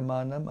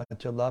apuryamanam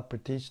achala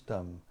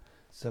pratishtam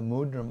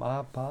samudram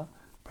apa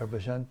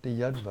parvashanti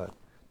yadvat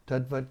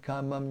tadvat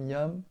kamam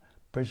yam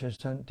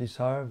prashashanti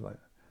sarva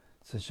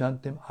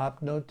sashantim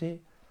apnoti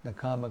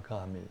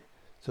nakamakami.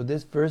 So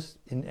this verse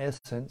in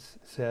essence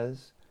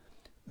says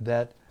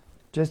that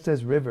just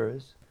as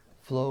rivers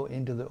flow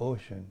into the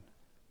ocean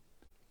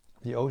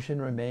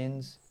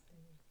remains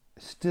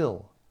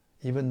still,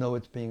 even though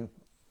it's being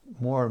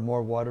more and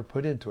more water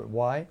put into it.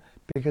 Why?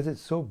 Because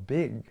it's so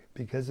big,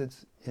 because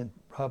it's, in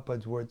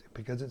Prabhupada's words,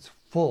 because it's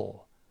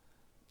full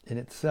in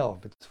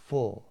itself, it's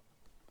full.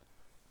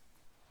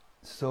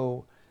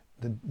 So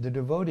the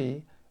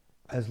devotee,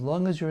 as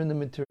long as you're in the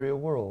material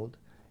world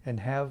and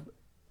have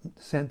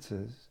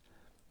senses,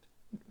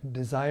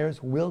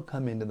 desires will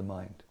come into the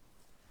mind.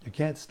 You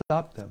can't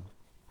stop them.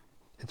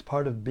 It's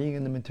part of being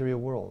in the material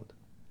world.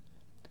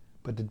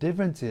 But the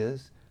difference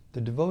is,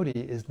 the devotee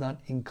is not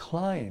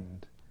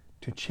inclined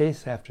to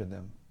chase after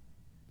them,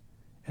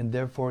 and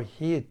therefore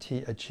he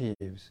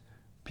achieves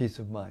peace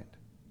of mind.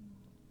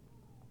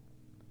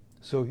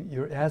 So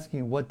you're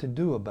asking what to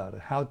do about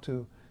it, how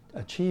to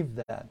achieve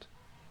that.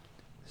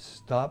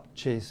 Stop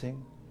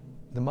chasing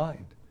the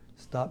mind.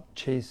 Stop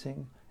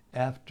chasing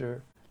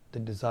after the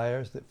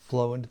desires that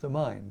flow into the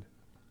mind.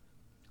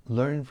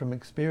 Learn from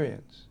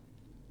experience.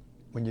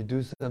 When you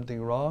do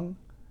something wrong,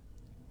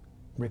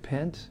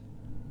 repent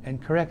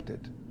and correct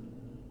it.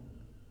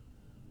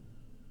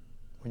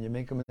 When you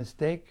make a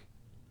mistake,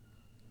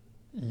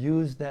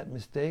 use that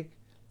mistake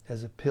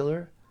as a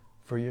pillar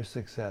for your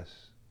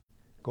success.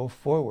 Go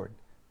forward.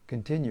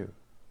 Continue.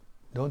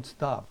 Don't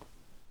stop.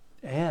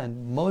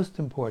 And most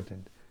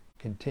important,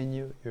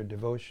 continue your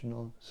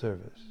devotional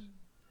service.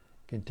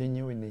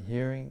 Continue in the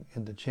hearing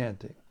and the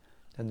chanting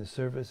and the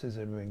services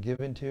that have been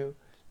given to you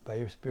by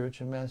your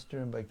spiritual master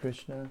and by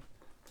Krishna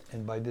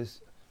and by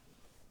this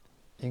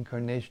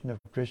incarnation of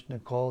Krishna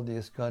called the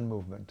ISKCON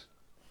movement.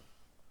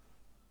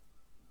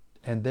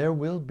 And there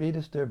will be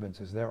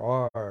disturbances. There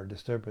are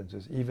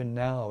disturbances. Even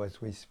now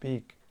as we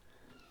speak,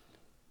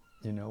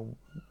 anyway,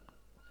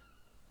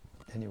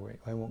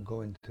 I won't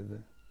go into the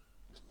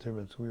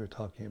disturbance we were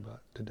talking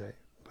about today,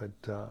 but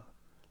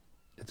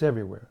it's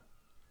everywhere.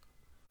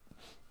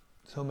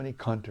 So many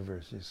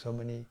controversies, so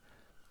many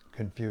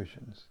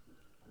confusions.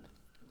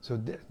 So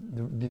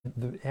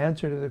the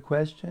answer to the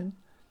question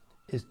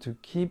is to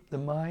keep the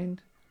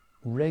mind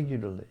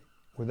regularly,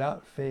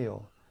 without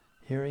fail,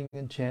 hearing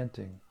and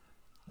chanting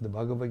the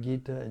Bhagavad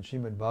Gita and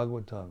Srimad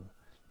Bhagavatam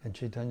and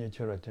Chaitanya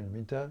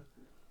Charitamrita,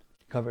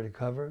 cover to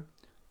cover,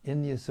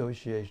 in the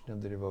association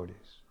of the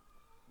devotees.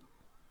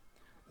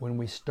 When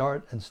we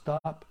start and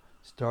stop,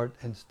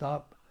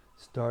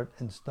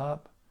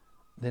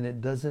 then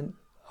it doesn't,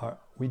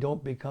 we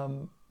don't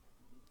become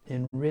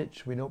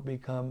enriched, we don't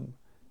become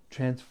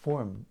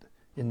transformed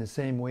in the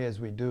same way as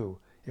we do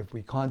if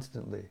we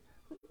constantly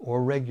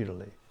or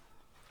regularly.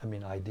 I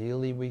mean,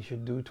 ideally we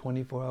should do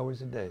 24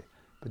 hours a day,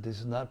 but this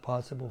is not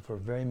possible for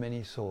very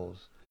many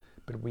souls.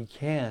 But we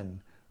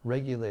can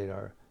regulate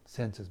our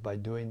senses by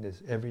doing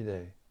this every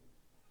day.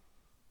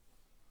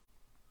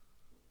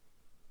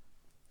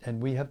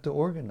 And we have to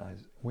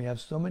organize. We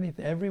have so many,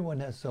 everyone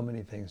has so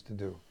many things to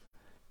do.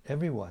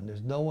 Everyone.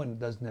 There's no one that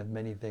doesn't have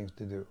many things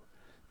to do.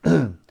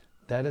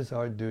 That is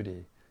our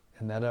duty.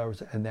 And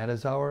that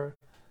is our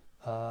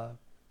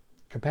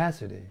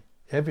capacity.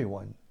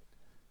 Everyone,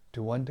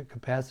 to one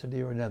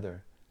capacity or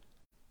another,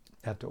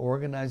 have to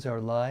organize our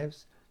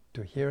lives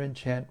to hear and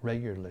chant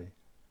regularly.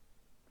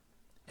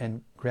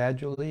 And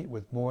gradually,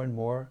 with more and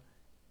more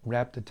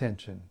rapt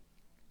attention.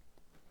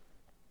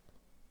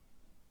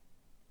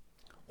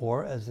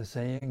 Or, as the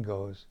saying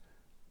goes,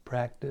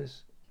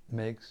 practice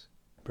makes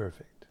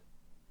perfect.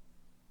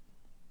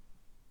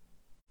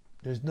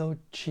 There's no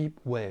cheap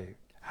way.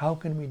 How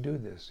can we do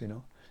this?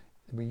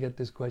 We get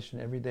this question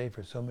every day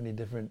from so many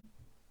different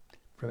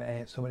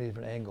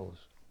angles.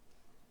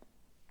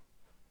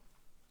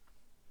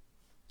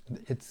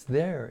 It's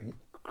there,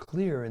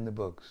 clear in the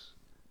books.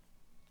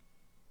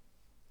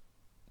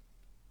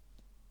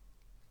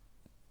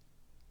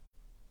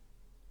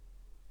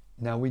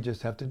 Now we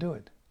just have to do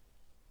it.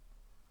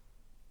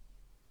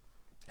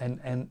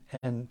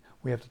 And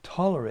we have to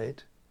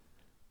tolerate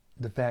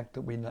the fact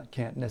that we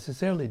can't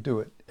necessarily do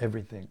it,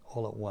 everything,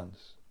 all at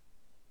once.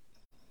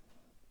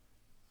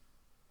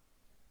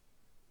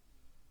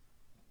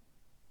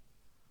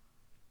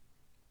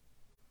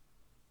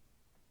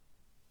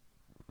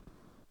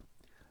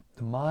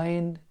 The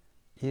mind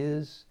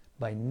is,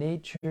 by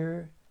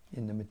nature,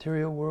 in the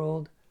material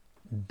world,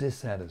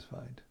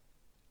 dissatisfied.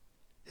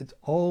 It's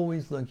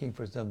always looking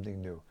for something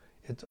new.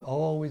 It's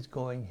always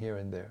going here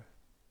and there.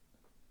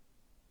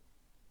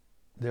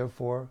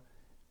 Therefore,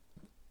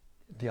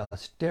 the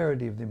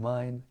austerity of the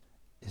mind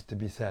is to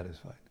be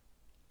satisfied.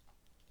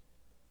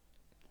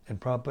 And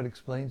Prabhupada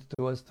explains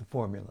to us the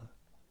formula.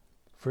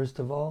 First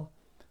of all,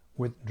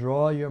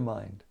 withdraw your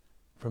mind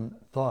from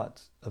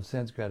thoughts of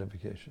sense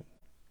gratification.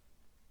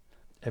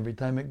 Every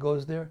time it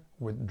goes there,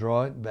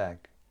 withdraw it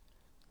back,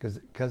 because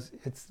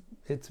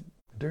it's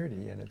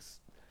dirty and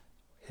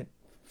it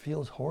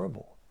feels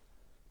horrible.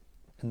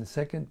 And the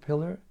second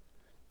pillar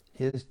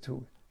is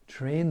to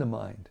train the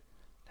mind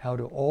how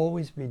to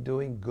always be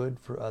doing good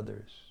for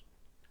others.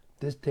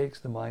 This takes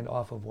the mind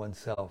off of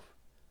oneself.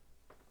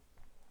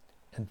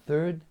 And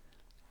third,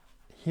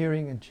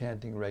 hearing and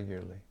chanting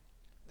regularly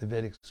the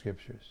Vedic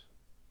scriptures.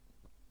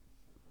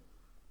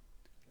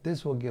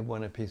 This will give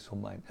one a peaceful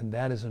mind, and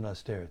that is an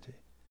austerity.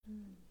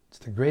 It's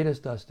the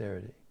greatest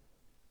austerity.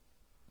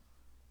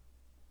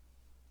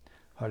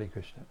 Hare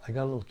Krishna. I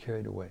got a little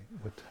carried away.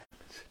 What time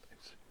is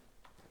it?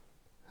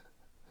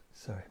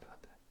 Sorry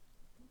about that.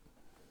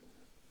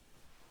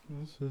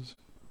 This is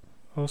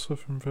also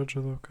from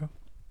Vrajaloka.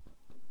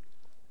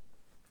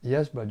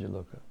 Yes,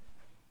 Vrajaloka.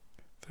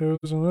 There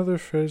was another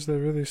phrase that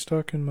really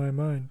stuck in my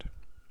mind.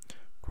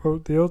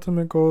 Quote, the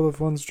ultimate goal of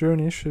one's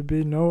journey should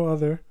be no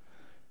other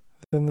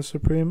than the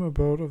supreme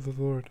abode of the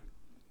Lord.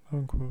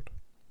 Unquote.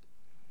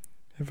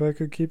 If I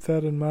could keep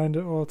that in mind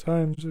at all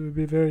times, it would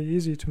be very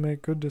easy to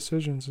make good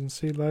decisions and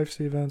see life's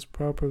events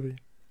properly.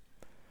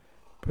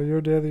 But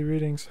your daily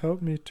readings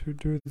help me to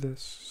do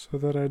this, so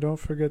that I don't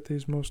forget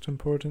these most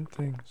important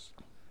things.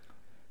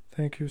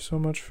 Thank you so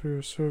much for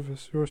your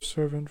service, your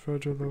servant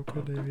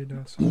Vrajaloka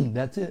Devidasa.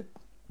 That's it.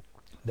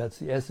 That's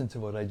the essence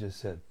of what I just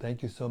said.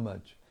 Thank you so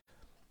much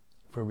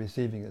for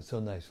receiving it so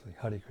nicely.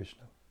 Hare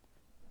Krishna.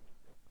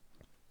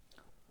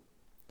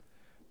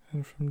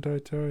 And from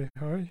Daitari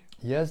Hari.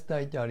 Yes,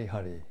 Daitari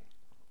Hari.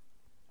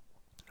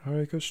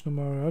 Hare Krishna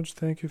Maharaj,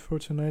 thank you for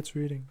tonight's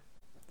reading.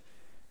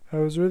 I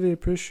was really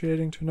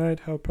appreciating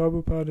tonight how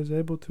Prabhupada is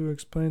able to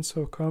explain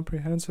so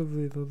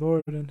comprehensively the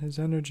Lord and His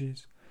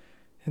energies,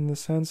 in the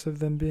sense of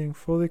them being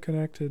fully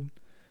connected,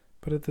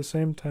 but at the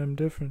same time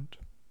different.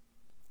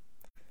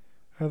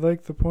 I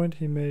like the point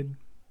he made.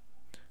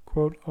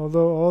 Quote,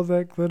 although all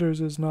that glitters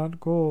is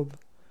not gold,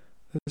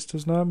 this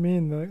does not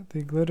mean that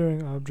the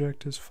glittering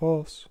object is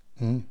false.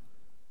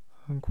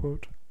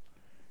 Unquote.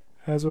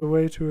 As a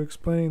way to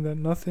explaining that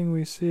nothing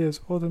we see is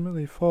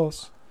ultimately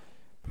false,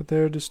 but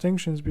there are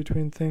distinctions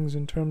between things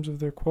in terms of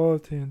their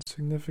quality and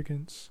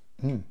significance.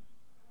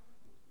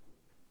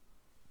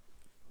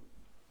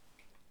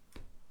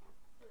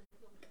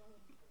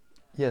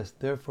 Yes,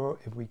 therefore,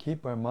 if we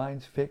keep our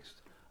minds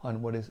fixed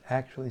on what is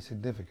actually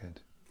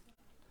significant,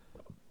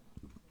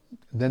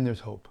 then there's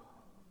hope.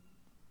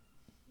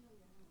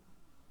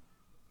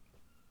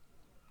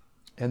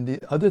 And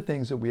the other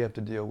things that we have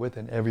to deal with,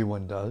 and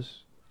everyone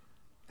does,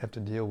 have to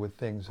deal with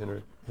things that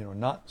are,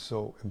 not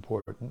so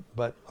important,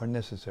 but are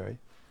necessary,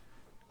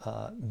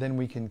 then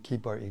we can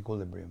keep our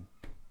equilibrium.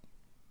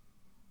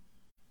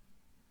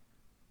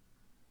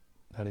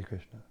 Hare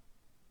Krishna.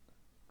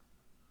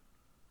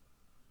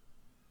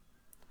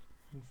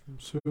 From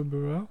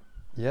Subbarao.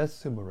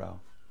 Yes, Subbarao.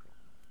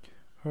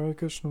 Hare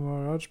Krishna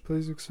Maharaj,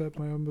 please accept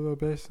my humble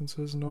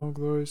obeisances and all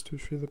glories to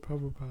Srila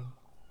Prabhupada.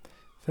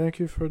 Thank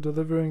you for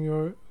delivering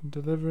your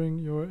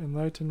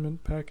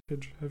enlightenment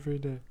package every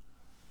day.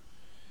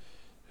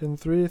 In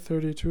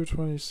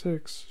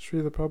 3:32:26,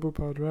 Srila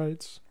Prabhupada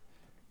writes,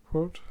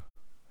 quote,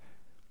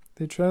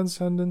 the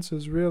transcendence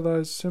is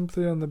realized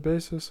simply on the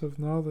basis of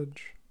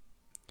knowledge.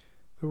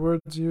 The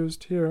words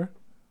used here,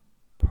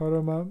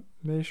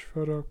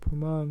 Parameshvara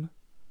Puman,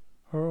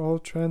 are all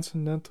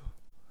transcendental,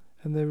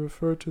 and they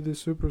refer to the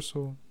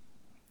Supersoul.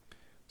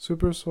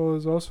 Supersoul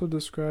is also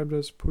described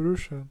as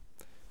Purusha,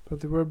 but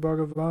the word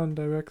Bhagavan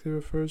directly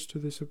refers to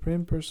the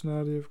Supreme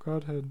Personality of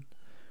Godhead,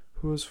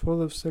 who is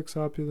full of 6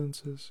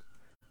 opulences: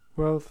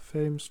 wealth,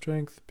 fame,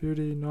 strength,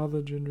 beauty,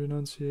 knowledge, and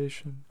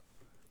renunciation.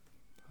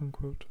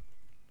 Unquote.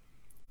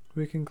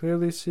 We can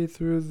clearly see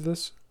through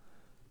this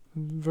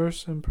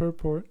verse and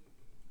purport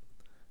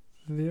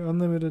the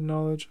unlimited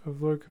knowledge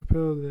of Lord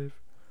Kapila,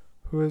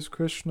 who is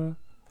Krishna,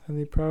 and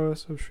the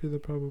prowess of Srila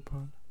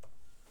Prabhupada.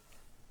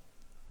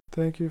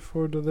 Thank you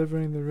for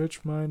delivering the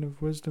rich mine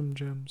of wisdom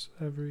gems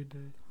every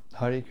day.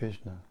 Hare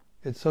Krishna.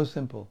 It's so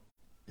simple.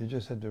 You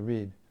just have to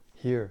read,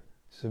 hear,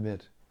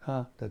 submit.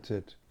 That's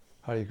it.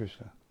 Hare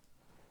Krishna.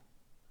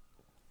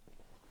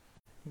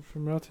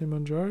 From Rati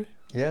Manjari?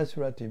 Yes,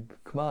 Rati.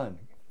 Come on.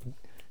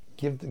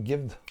 Give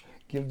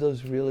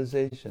those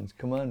realizations.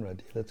 Come on,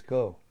 Rati. Let's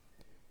go.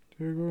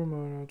 Dear Guru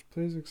Maharaj,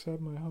 please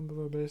accept my humble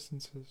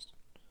obeisances.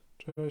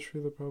 Jai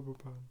Srila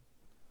Prabhupada.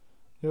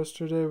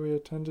 Yesterday we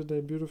attended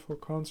a beautiful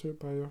concert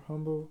by your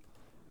humble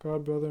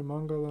godbrother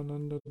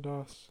Mangalananda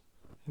Das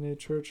in a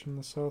church in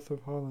the south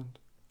of Holland.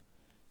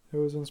 It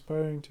was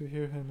inspiring to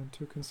hear him and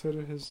to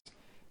consider his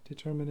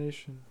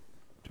determination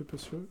to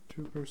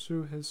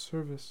pursue his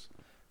service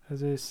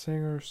as a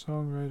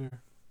singer-songwriter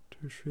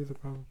to Srila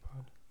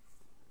Prabhupada.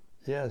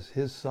 Yes,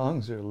 his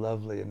songs are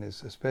lovely, and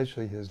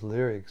especially his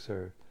lyrics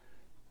are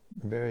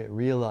very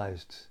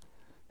realized.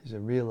 He's a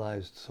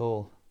realized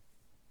soul.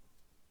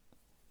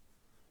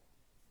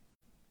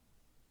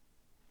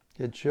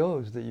 It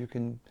shows that you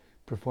can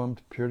perform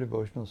pure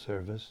devotional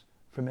service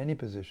from any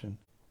position.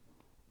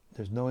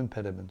 There's no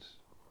impediments.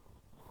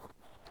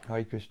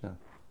 Hare Krishna.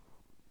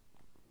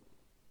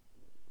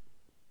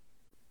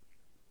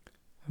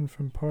 And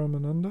from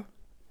Paramananda,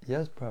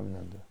 Yes,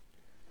 Paramananda.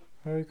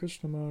 Hare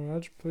Krishna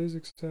Maharaj, please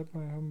accept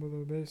my humble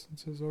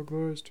obeisances. All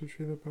glories to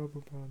Srila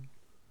Prabhupada.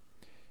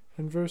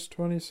 In verse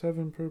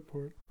 27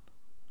 purport,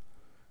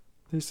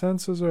 the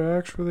senses are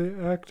actually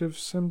active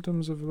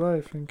symptoms of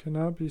life and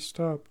cannot be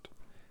stopped.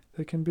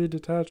 They can be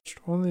detached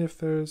only if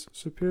there is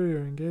superior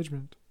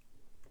engagement.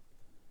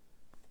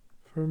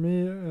 For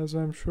me, as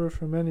I'm sure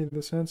for many,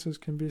 the senses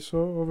can be so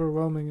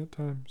overwhelming at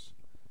times.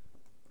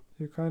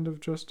 You kind of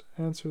just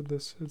answered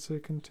this. It's a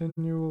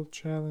continual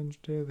challenge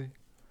daily.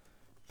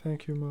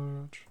 Thank you,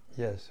 Maharaj.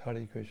 Yes,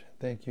 Hare Krishna.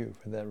 Thank you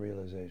for that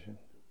realization.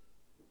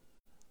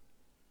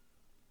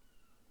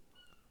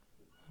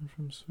 And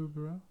from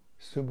Subara.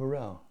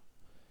 Subarao.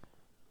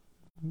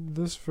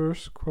 This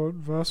verse, quote,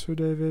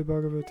 Vasudeve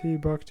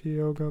Bhagavati Bhakti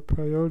Yoga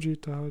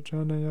Prayojitaha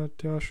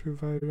Janayatyashu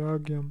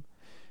Vairagyam,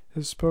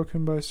 is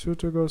spoken by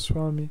Sutta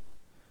Goswami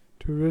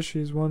to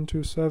Rishis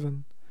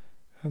 127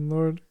 and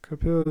Lord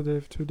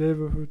Kapiladev to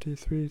Devahuti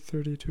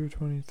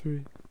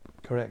 3:32-23.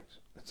 Correct.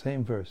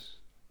 Same verse.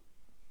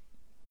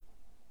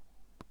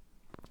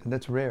 And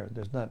that's rare.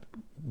 There's not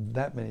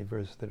that many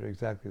verses that are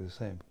exactly the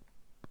same.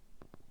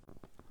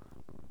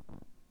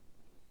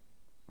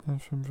 And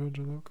from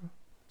Vrajaloka.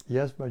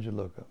 Yes,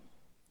 Vrajaloka.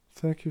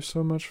 Thank you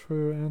so much for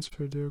your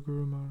answer, dear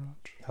Guru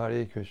Maharaj.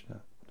 Hare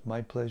Krishna.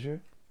 My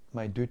pleasure,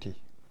 my duty.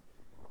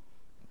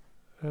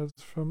 As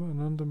from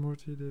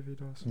Anandamurti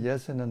Devidasa.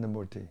 Yes,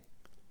 Anandamurti.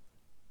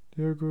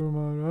 Dear Guru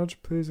Maharaj,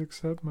 please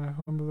accept my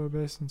humble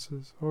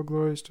obeisances. All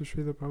glories to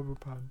Srila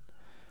Prabhupada.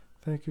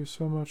 Thank you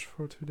so much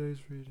for today's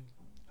reading.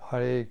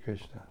 Hare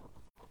Krishna.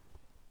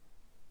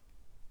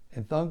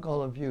 And thank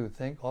all of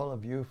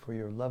you for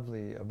your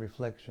lovely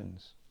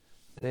reflections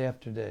day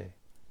after day.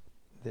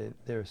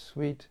 They're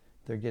sweet,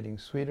 they're getting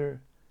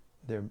sweeter,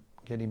 they're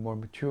getting more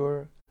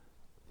mature,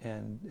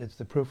 and it's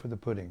the proof of the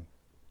pudding.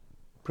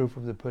 Proof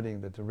of the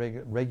pudding that the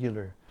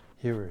regular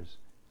hearers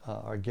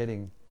are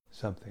getting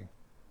something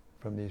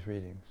from these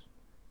readings.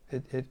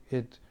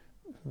 It's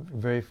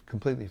very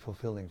completely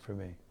fulfilling for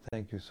me.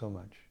 Thank you so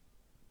much.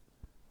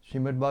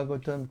 Srimad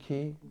Bhagavatam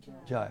ki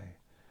jai.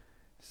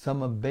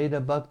 Samaveda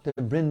Bhakta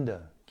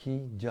Brinda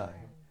ki jai.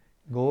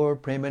 Gaur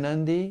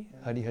Premanandi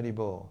Hari Hari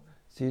Bol.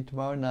 See you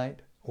tomorrow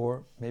night,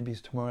 or maybe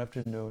it's tomorrow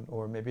afternoon,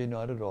 or maybe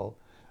not at all.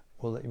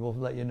 We'll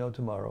let you know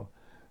tomorrow.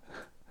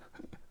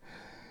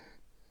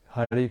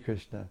 Hare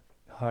Krishna.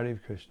 Hare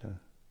Krishna.